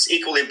 it's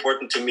equally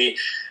important to me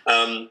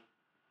to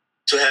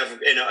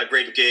have a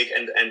great gig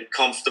and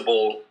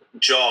comfortable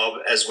job,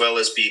 as well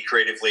as be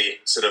creatively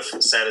sort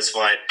of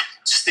satisfied.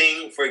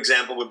 Sting, for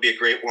example, would be a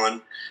great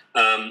one,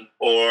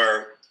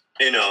 or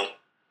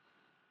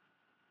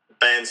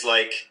bands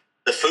like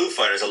the Foo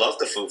Fighters. I love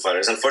the Foo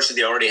Fighters.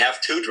 Unfortunately, they already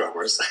have 2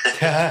 drummers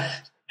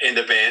in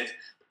the band,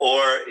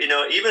 or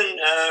even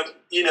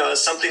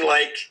something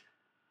like.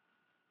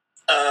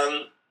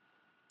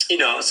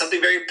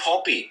 Something very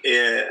poppy.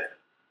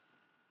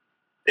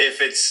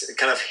 if it's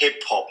kind of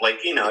hip hop,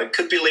 like, you know, it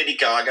could be Lady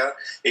Gaga,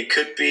 it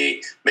could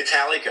be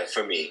Metallica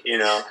for me, you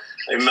know.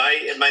 In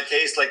my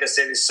taste, like I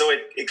said, is so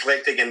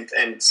eclectic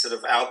and sort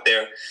of out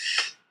there.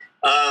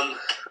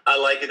 I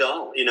like it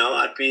all, you know.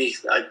 I'd be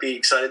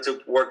excited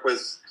to work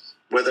with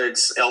whether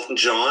it's Elton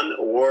John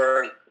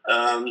or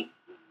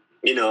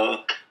you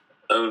know,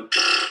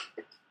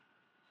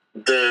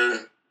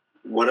 the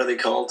what are they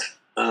called?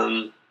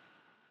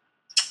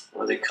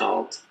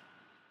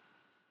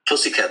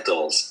 Pussycat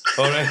Dolls.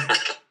 All right.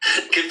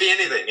 Could be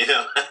anything, you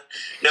know.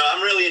 No,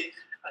 I'm really,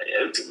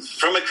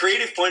 from a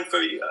creative point of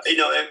view, you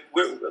know,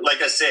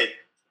 like I said,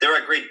 there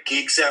are great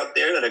gigs out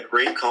there that are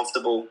great,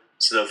 comfortable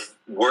sort of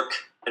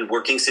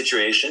working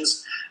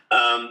situations,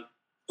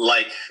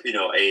 like, you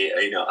know,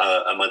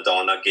 a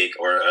Madonna gig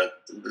or a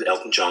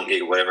Elton John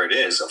gig, whatever it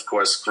is. Of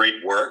course,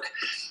 great work.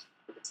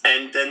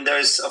 And then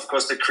there's, of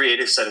course, the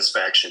creative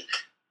satisfaction.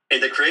 In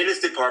the creative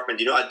department,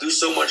 you know, I do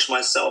so much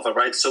myself. I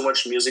write so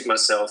much music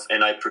myself,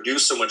 and I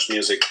produce so much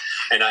music,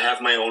 and I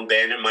have my own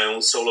band and my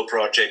own solo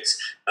projects.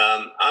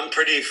 I'm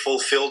pretty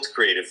fulfilled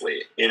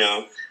creatively, you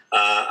know.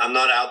 I'm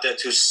not out there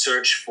to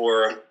search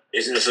for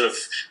sort of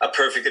a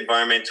perfect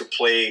environment to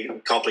play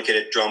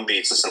complicated drum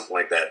beats or something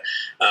like that.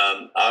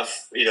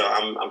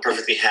 I'm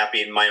perfectly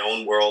happy in my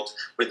own world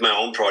with my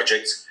own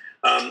projects.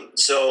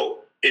 So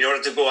in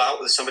order to go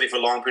out with somebody for a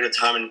long period of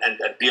time and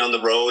be on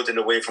the road and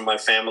away from my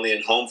family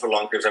and home for a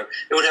long period of time,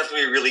 it would have to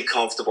be a really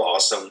comfortable,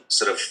 awesome,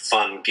 sort of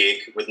fun gig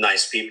with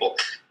nice people.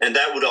 And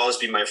that would always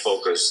be my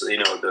focus, you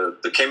know,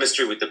 the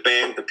chemistry with the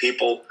band, the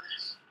people,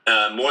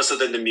 more so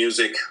than the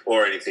music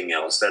or anything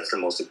else. That's the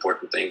most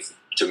important thing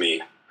to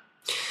me.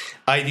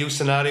 Ideal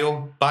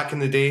scenario, back in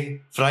the day,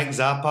 Frank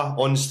Zappa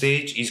on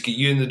stage, he's got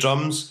you in the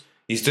drums,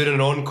 he's doing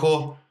an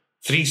encore,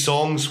 3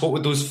 songs. What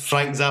would those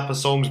Frank Zappa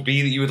songs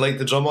be that you would like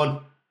to drum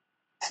on?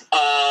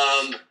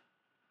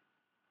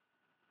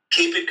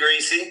 Keep It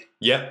Greasy.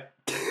 Yep.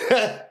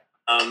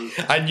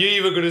 I knew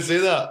you were going to say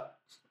that.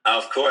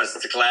 Of course,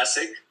 it's a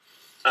classic.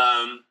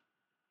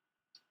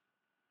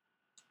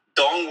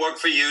 Don't Work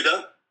for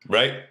Yuda.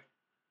 Right.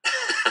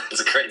 It's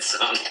a great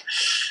song.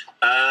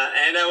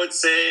 And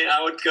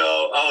I would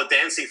go,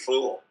 Dancing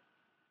Fool.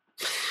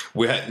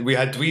 We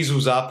had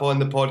Dweezil Zappa on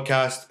the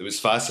podcast. It was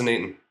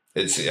fascinating.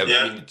 I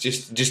mean,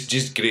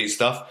 just great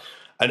stuff.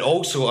 And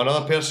also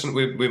another person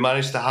we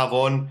managed to have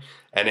on,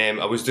 and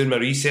I was doing my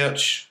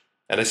research,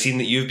 and I seen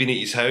that you've been at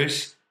his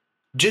house.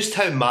 Just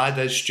how mad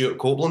is Stuart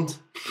Copeland?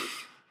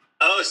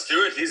 Oh,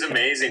 Stuart, he's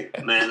amazing,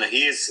 man.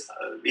 He's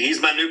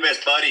my new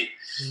best buddy.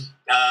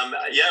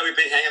 We've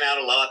been hanging out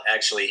a lot,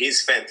 actually.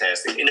 He's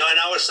fantastic. You know, and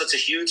I was such a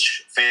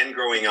huge fan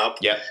growing up.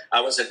 Yeah.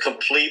 I was a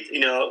complete, you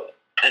know,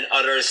 and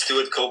utter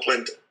Stuart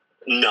Copeland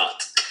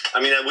nut.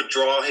 I mean, I would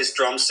draw his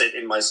drum set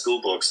in my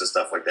school books and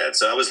stuff like that.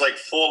 So I was like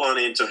full on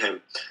into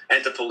him.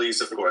 And the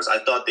Police, of course. I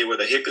thought they were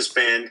the hippest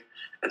band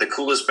and the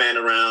coolest band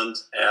around.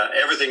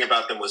 Everything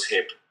about them was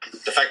hip.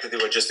 The fact that they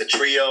were just a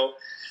trio,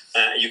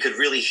 you could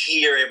really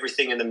hear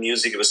everything in the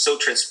music. It was so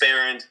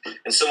transparent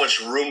and so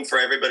much room for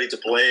everybody to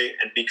play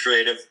and be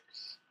creative.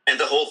 And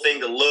the whole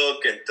thing, the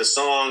look and the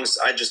songs,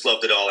 I just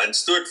loved it all. And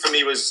Stuart, for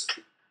me, was,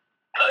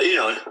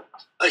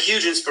 a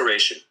huge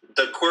inspiration.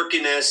 The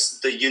quirkiness,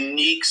 the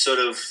unique sort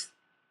of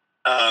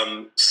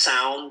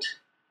sound,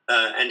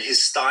 and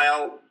his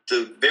style,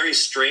 the very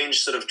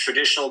strange sort of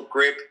traditional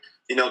grip,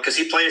 you know, because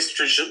he plays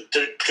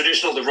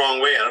traditional the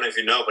wrong way. I don't know if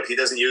you know, but he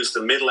doesn't use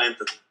the middle and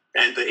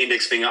the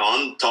index finger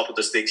on top of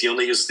the sticks. He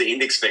only uses the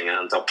index finger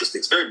on top of the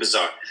sticks. Very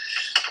bizarre.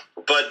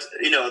 But,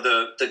 you know,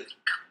 the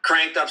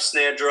cranked up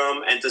snare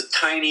drum and the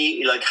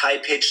tiny, like,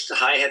 high-pitched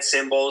hi-hat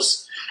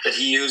cymbals that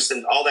he used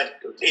and all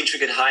that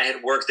intricate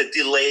hi-hat work, the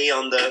delay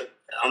on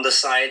the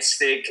side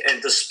stick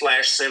and the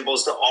splash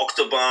cymbals, the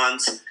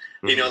octobans,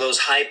 you know, those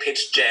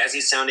high-pitched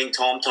jazzy-sounding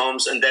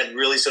tom-toms and that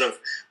really sort of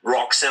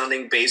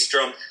rock-sounding bass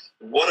drum.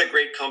 What a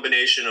great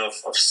combination of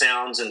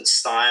sounds and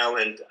style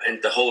and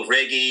the whole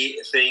reggae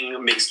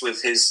thing mixed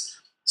with his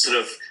sort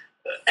of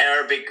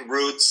Arabic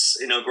roots,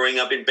 you know, growing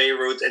up in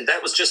Beirut. And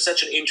that was just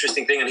such an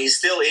interesting thing. And he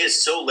still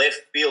is so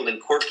left field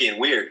and quirky and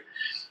weird.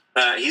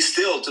 He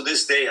still, to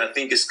this day, I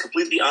think, is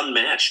completely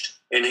unmatched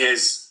in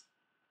his,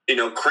 you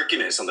know,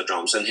 quirkiness on the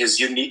drums and his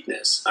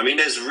uniqueness. I mean,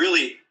 there's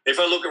really, if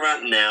I look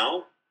around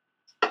now,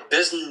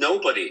 there's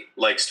nobody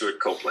like Stuart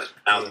Copeland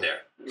out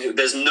there.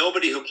 There's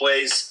nobody who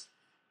plays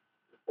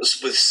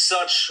with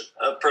such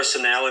a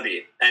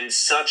personality and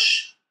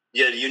such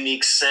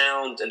unique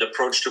sound and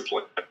approach to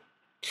play.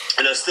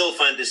 And I still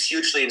find this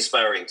hugely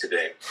inspiring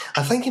today.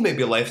 I think he may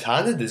be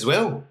left-handed as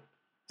well.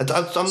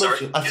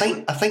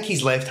 I think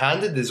he's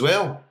left-handed as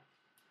well.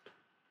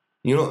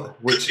 You know,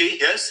 which could be,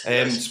 yes.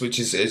 Which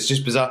is, it's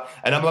just bizarre.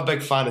 And I'm a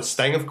big fan of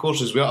Sting, of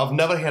course, as well. I've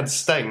never heard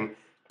Sting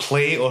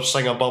play or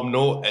sing a bum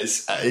note.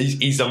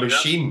 He's a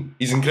machine.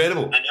 He's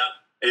incredible. I know.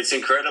 It's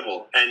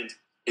incredible. And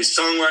his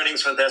songwriting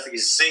is fantastic.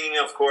 His singing,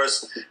 of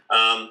course.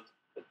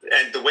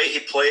 And the way he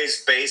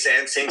plays bass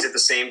and sings at the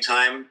same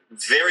time,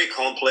 very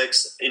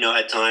complex, you know,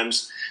 at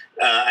times.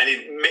 and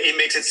it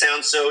makes it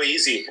sound so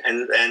easy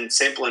and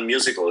simple and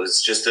musical.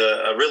 It's just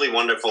a really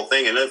wonderful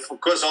thing. And of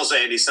course, also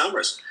Andy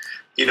Summers.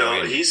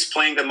 He's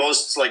playing the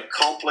most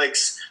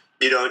complex,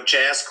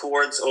 jazz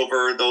chords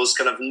over those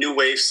kind of new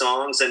wave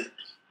songs, and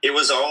it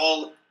was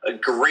all a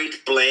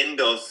great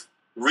blend of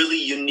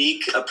really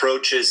unique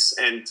approaches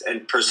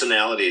and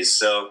personalities.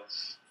 So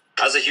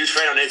I was a huge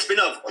fan, and it's been,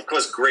 of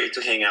course, great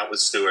to hang out with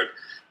Stuart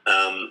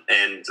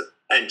and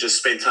just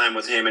spend time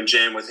with him and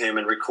jam with him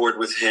and record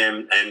with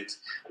him. And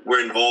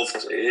we're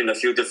involved in a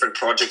few different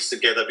projects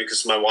together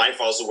because my wife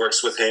also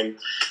works with him.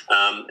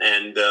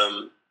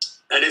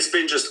 And it's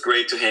been just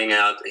great to hang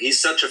out.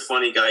 He's such a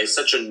funny guy. He's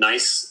such a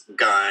nice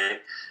guy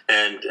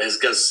and has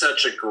got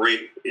such a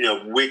great,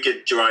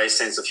 wicked, dry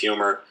sense of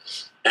humor.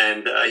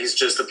 And he's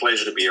just a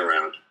pleasure to be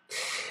around.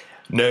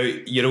 Now,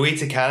 you're away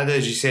to Canada,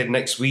 as you said,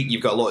 next week.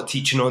 You've got a lot of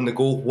teaching on the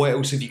go. What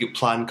else have you got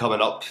planned coming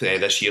up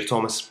this year,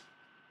 Thomas?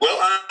 Well,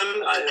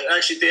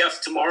 actually, day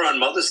after tomorrow on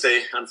Mother's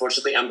Day,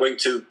 unfortunately, I'm going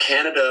to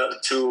Canada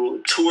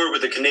to tour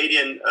with a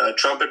Canadian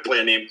trumpet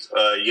player named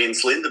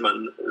Jens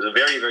Lindemann, a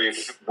very, very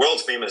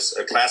world-famous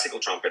classical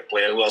trumpet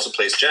player who also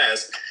plays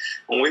jazz.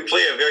 And we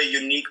play a very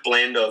unique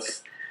blend of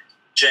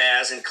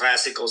jazz and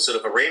classical sort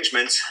of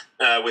arrangements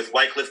with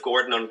Wycliffe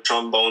Gordon on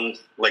trombone,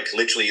 like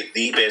literally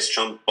the best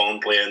trombone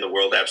player in the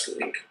world,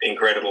 absolutely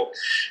incredible.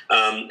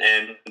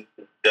 And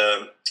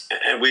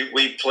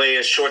we play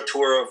a short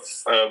tour of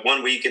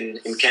 1 week in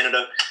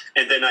Canada,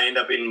 and then I end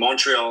up in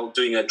Montreal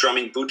doing a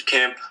drumming boot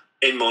camp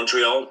in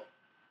Montreal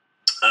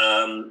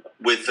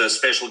with a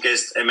special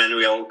guest,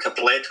 Emmanuel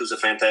Caplet, who's a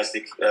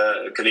fantastic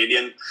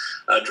Canadian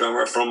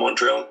drummer from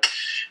Montreal.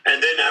 And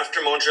then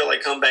after Montreal, I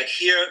come back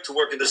here to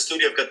work in the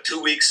studio. I've got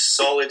 2 weeks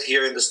solid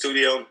here in the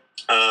studio,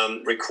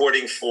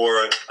 recording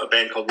for a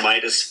band called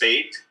Midas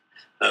Fate.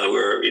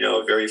 We're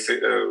a very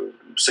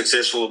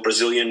successful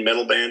Brazilian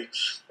metal band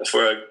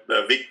for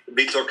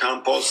Vitor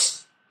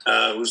Campos,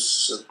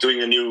 who's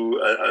doing a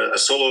new a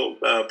solo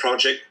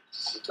project.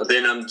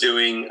 Then I'm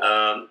doing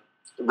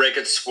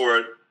records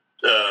for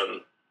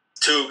 2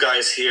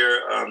 guys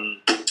here.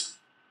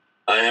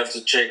 I have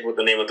to check what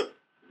the name of the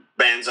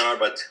bands are,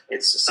 but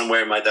it's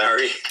somewhere in my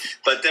diary.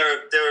 But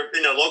they're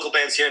local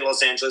bands here in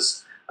Los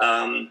Angeles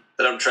that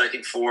I'm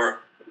tracking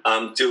for.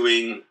 I'm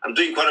doing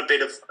quite a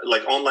bit of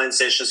online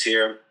sessions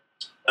here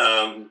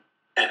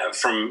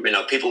from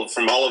people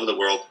from all over the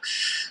world.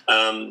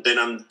 Then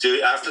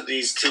after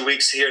these 2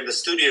 weeks here in the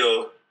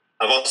studio,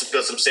 I've also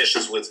got some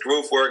sessions with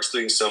Grooveworks,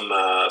 doing some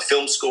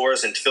film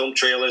scores and film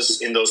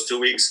trailers in those 2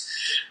 weeks.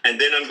 And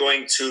then I'm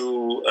going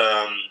to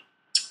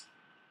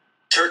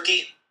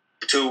Turkey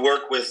to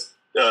work with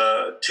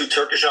 2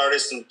 Turkish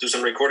artists and do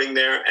some recording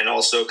there, and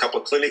also a couple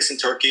of clinics in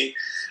Turkey.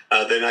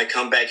 Then I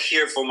come back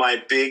here for my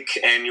big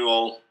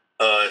annual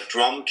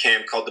drum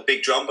camp called the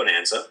Big Drum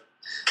Bonanza,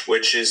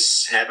 which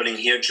is happening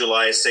here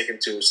July 2nd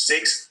to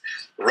 6th.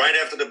 Right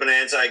after the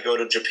Bonanza, I go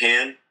to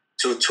Japan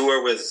to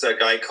tour with a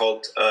guy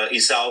called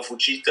Isao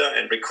Fujita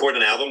and record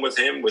an album with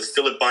him, with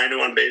Philip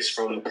Bino on bass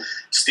from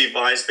Steve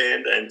Vai's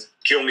band, and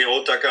Kiyomi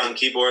Otaka on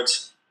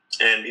keyboards,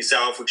 and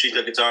Isao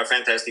Fujita guitar,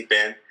 fantastic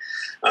band.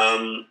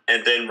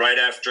 And then right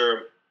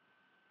after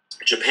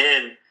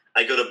Japan,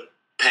 I go to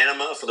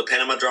Panama for the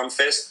Panama Drum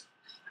Fest,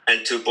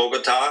 and to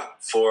Bogota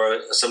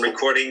for some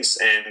recordings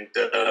and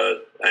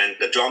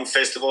the drum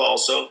festival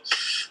also.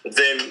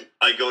 Then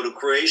I go to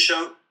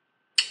Croatia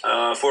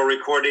for a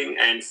recording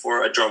and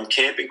for a drum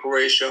camp in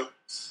Croatia,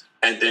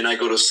 and then I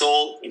go to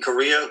Seoul in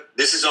Korea.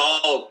 This is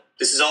all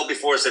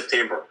before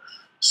September.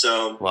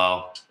 So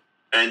wow.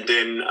 And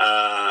then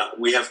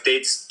we have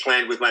dates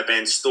planned with my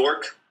band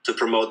Stork to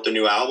promote the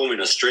new album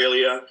in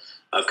Australia.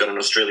 I've got an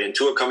Australian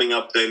tour coming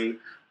up then.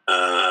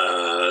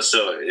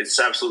 So it's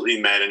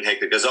absolutely mad and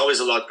hectic. There's always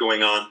a lot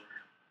going on.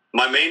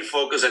 My main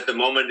focus at the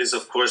moment is,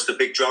 of course, the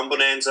Big Drum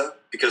Bonanza,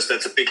 because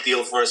that's a big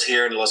deal for us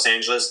here in Los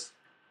Angeles.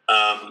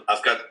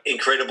 I've got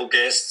incredible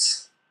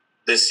guests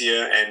this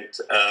year, and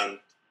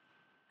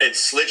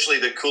it's literally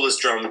the coolest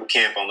drum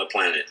camp on the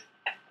planet.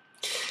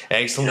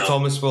 Excellent,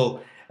 Thomas.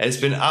 Well, it's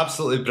been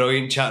absolutely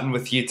brilliant chatting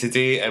with you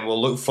today, and we'll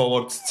look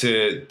forward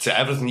to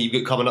everything you've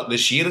got coming up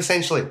this year,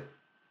 essentially.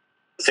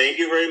 Thank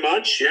you very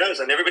much. Yes,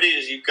 and everybody,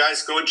 you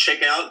guys go and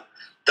check out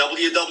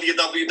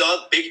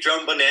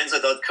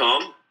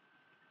www.bigdrumbonanza.com.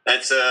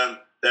 That's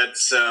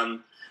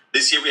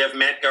this year we have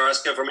Matt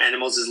Garska from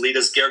Animals as lead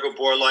us, Gergo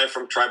Borlai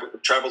from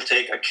Tribal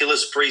Take,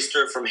 Achilles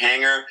Priester from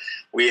Hanger.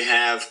 We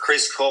have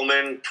Chris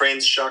Coleman,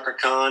 Prince, Shaka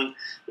Khan,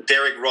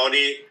 Derek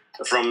Roddy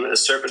from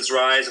Serpent's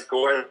Rise, of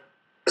course,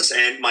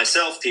 and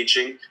myself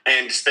teaching,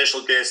 and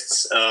special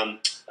guests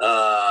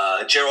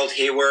Gerald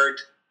Hayward,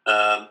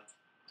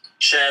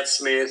 Chad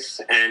Smith,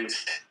 and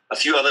a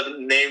few other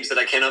names that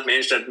I cannot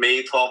mention that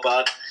may pop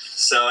up.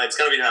 So it's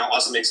going to be an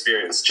awesome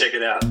experience. Check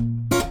it out.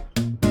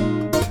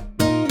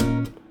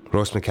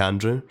 Ross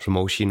McAndrew from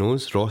All She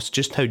Knows. Ross,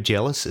 just how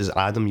jealous is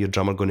Adam, your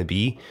drummer, going to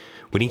be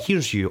when he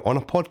hears you on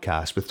a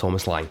podcast with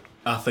Thomas Lang?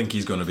 I think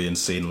he's going to be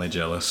insanely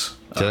jealous.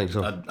 Do you think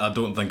so? I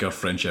don't think our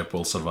friendship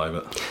will survive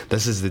it.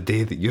 This is the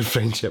day that your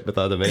friendship with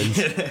Adam ends.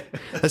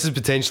 This is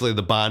potentially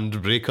the band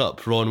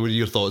breakup. Ron, what are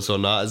your thoughts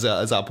on that? Is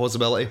that a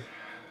possibility?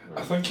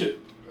 I think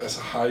it's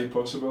a high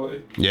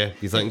possibility. Yeah,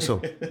 you think so?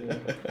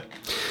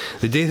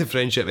 The day the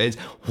friendship ends.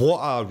 What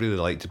I really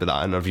liked about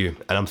that interview,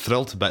 and I'm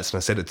thrilled to bits, and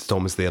I said it to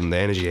Thomas there in the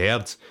end, as you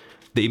heard,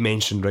 that he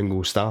mentioned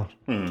Ringo Starr.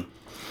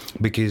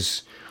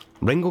 Because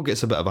Ringo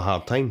gets a bit of a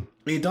hard time.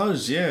 He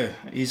does, yeah.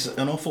 He's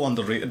an awful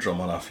underrated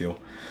drummer, I feel.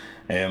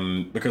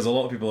 Because a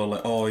lot of people are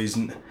like, oh, he's.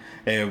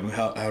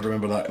 I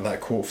remember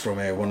that quote from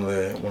one of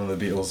the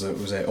Beatles. It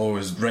was, oh,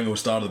 is Ringo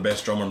Starr the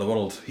best drummer in the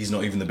world? He's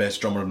not even the best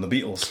drummer in the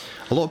Beatles.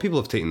 A lot of people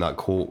have taken that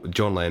quote,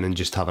 John Lennon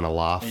just having a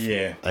laugh,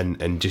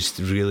 and just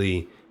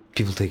really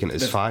people taking it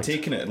as fact.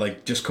 Taking it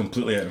like just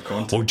completely out of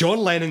context. Well, John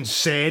Lennon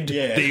said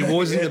that he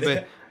wasn't the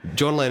best.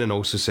 John Lennon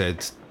also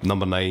said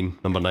number 9,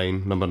 and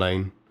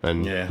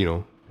you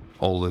know.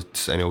 And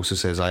he also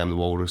says, "I am the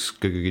walrus,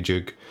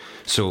 jug."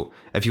 So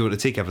if you were to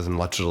take everything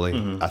literally,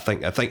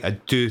 I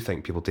do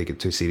think people take it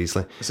too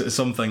seriously.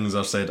 Some things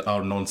are said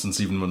are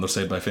nonsense, even when they're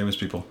said by famous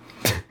people.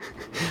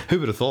 Who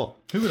would have thought?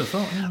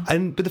 Yeah.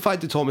 But the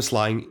fact that Thomas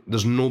Lang,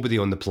 there's nobody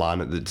on the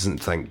planet that doesn't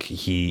think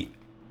he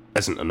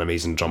isn't an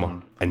amazing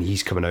drummer, and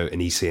he's coming out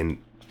and he's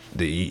saying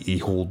that he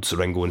holds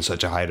Ringo in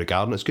such a high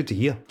regard, and it's good to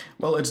hear.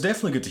 Well, it's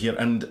definitely good to hear,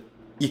 and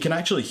you can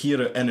actually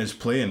hear it in his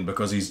playing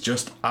because he's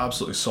just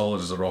absolutely solid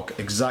as a rock.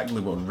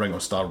 Exactly what Ringo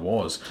Starr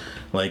was.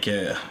 Like,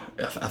 I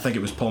think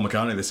it was Paul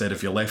McCartney that said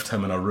if you left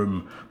him in a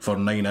room for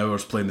 9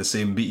 hours playing the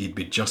same beat, he'd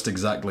be just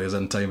exactly as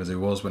in time as he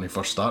was when he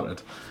first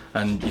started.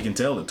 And you can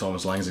tell that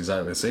Thomas Lang's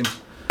exactly the same.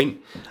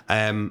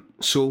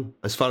 So,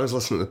 as far as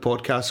listening to the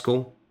podcast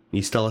go,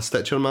 you still a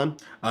Stitcher man?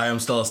 I am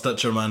still a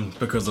Stitcher man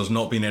because there's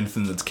not been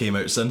anything that's came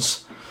out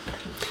since.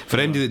 For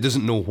anybody that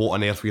doesn't know what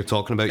on earth we're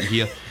talking about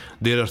here,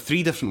 there are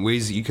 3 different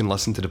ways that you can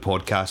listen to the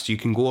podcast. You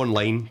can go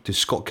online to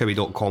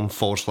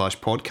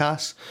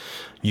scottcowie.com/podcast.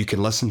 You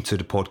can listen to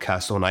the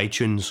podcast on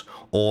iTunes,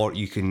 or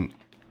you can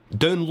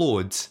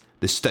download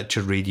the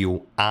Stitcher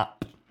Radio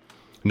app.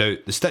 Now,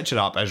 the Stitcher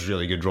app is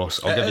really good, Ross.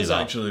 I'll give you that. It is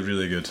actually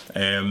really good.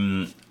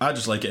 I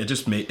just like it.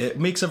 It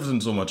makes everything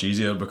so much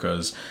easier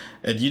because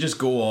you just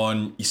go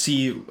on. You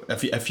see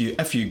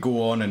if you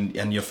go on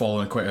and you're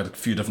following quite a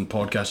few different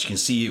podcasts, you can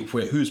see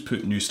who's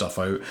putting new stuff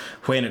out,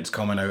 when it's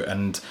coming out,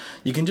 and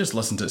you can just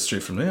listen to it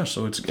straight from there.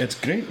 So it's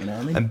great. You know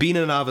what I mean? And being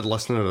an avid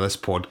listener of this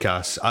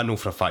podcast, I know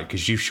for a fact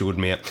because you showed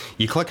me it.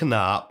 You click on the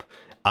app,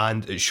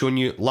 and it's showing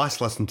you last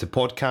listened to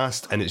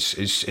podcast, and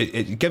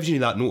it gives you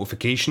that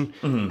notification.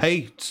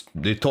 Hey,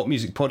 the Top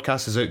Music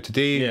Podcast is out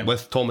today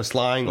with Thomas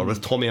Lang or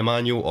with Tommy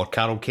Emmanuel or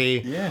Carol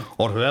Kay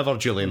or whoever,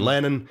 Julian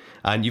Lennon,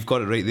 and you've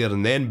got it right there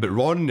and then. But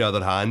Ron, on the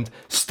other hand,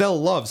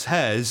 still loves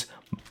his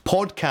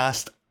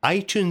podcast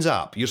iTunes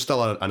app. You're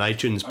still an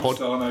iTunes I'm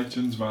still on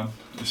iTunes, man.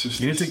 It's just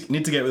you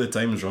need to get with the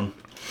times, Ron.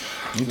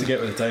 You need to get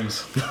with the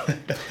times.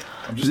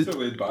 I'm just too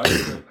laid back.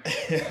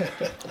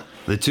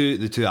 The two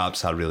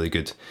apps are really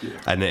good,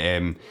 and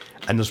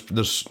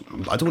there's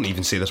I don't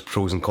even say there's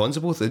pros and cons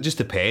of both. It just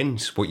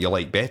depends what you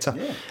like better.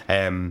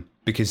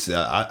 Because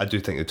I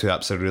do think the 2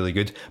 apps are really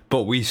good,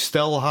 but we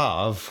still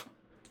have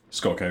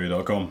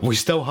ScottCowie.com. We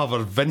still have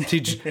our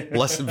vintage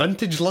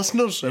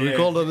listeners, and we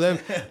call them.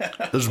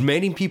 There's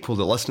many people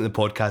that listen to the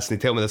podcast, and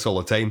they tell me this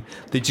all the time.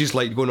 They just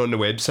like going on the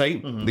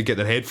website, they get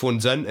their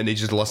headphones in, and they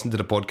just listen to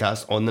the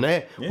podcast on the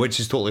net, which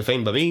is totally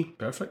fine by me.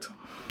 Perfect.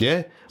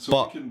 Yeah, so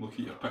but you can look at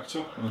your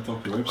picture on the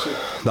top of your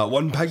website. That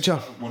one picture.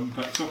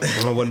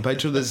 One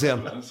picture that's there.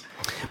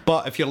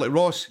 But if you're like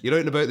Ross, you're out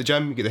and about the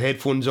gym, you get the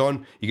headphones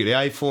on, you get the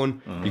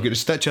iPhone, you get the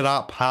Stitcher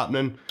app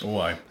happening. Oh,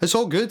 aye. It's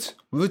all good.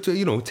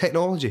 You know,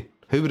 technology.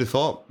 Who would have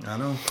thought? I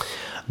know.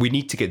 We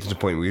need to get to the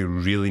point where we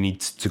really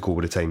need to go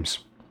with the times.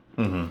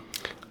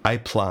 I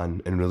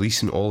plan on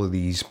releasing all of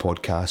these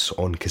podcasts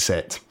on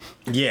cassette.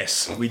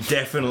 Yes, we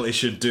definitely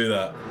should do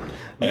that.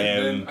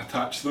 Then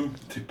attach them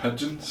to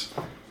pigeons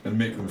and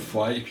make them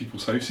fly to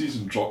people's houses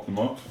and drop them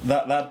off.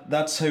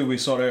 That's how we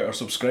sort out our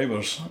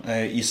subscribers.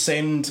 You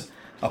send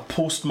a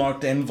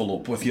postmarked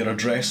envelope with your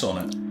address on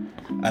it,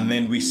 and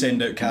then we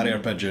send out carrier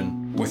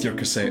pigeon with your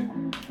cassette.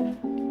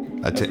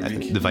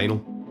 The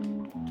vinyl.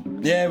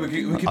 Yeah, we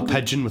could a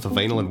pigeon with a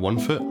vinyl in one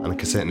foot and a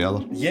cassette in the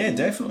other. Yeah,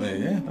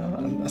 definitely. Yeah,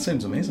 that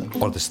sounds amazing.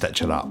 Or the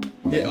Stitcher app.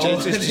 Yeah,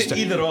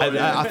 either or.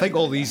 I think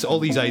all these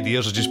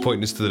ideas are just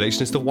pointing us to the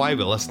direction as to why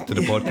we listen to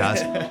the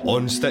podcast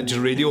on Stitcher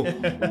Radio,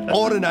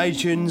 or in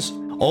iTunes,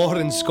 or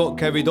in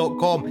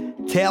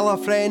scottcowie.com. Tell a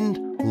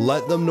friend,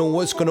 let them know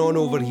what's going on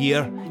over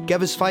here.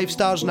 Give us 5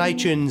 stars on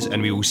iTunes,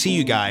 and we will see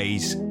you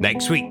guys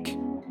next week.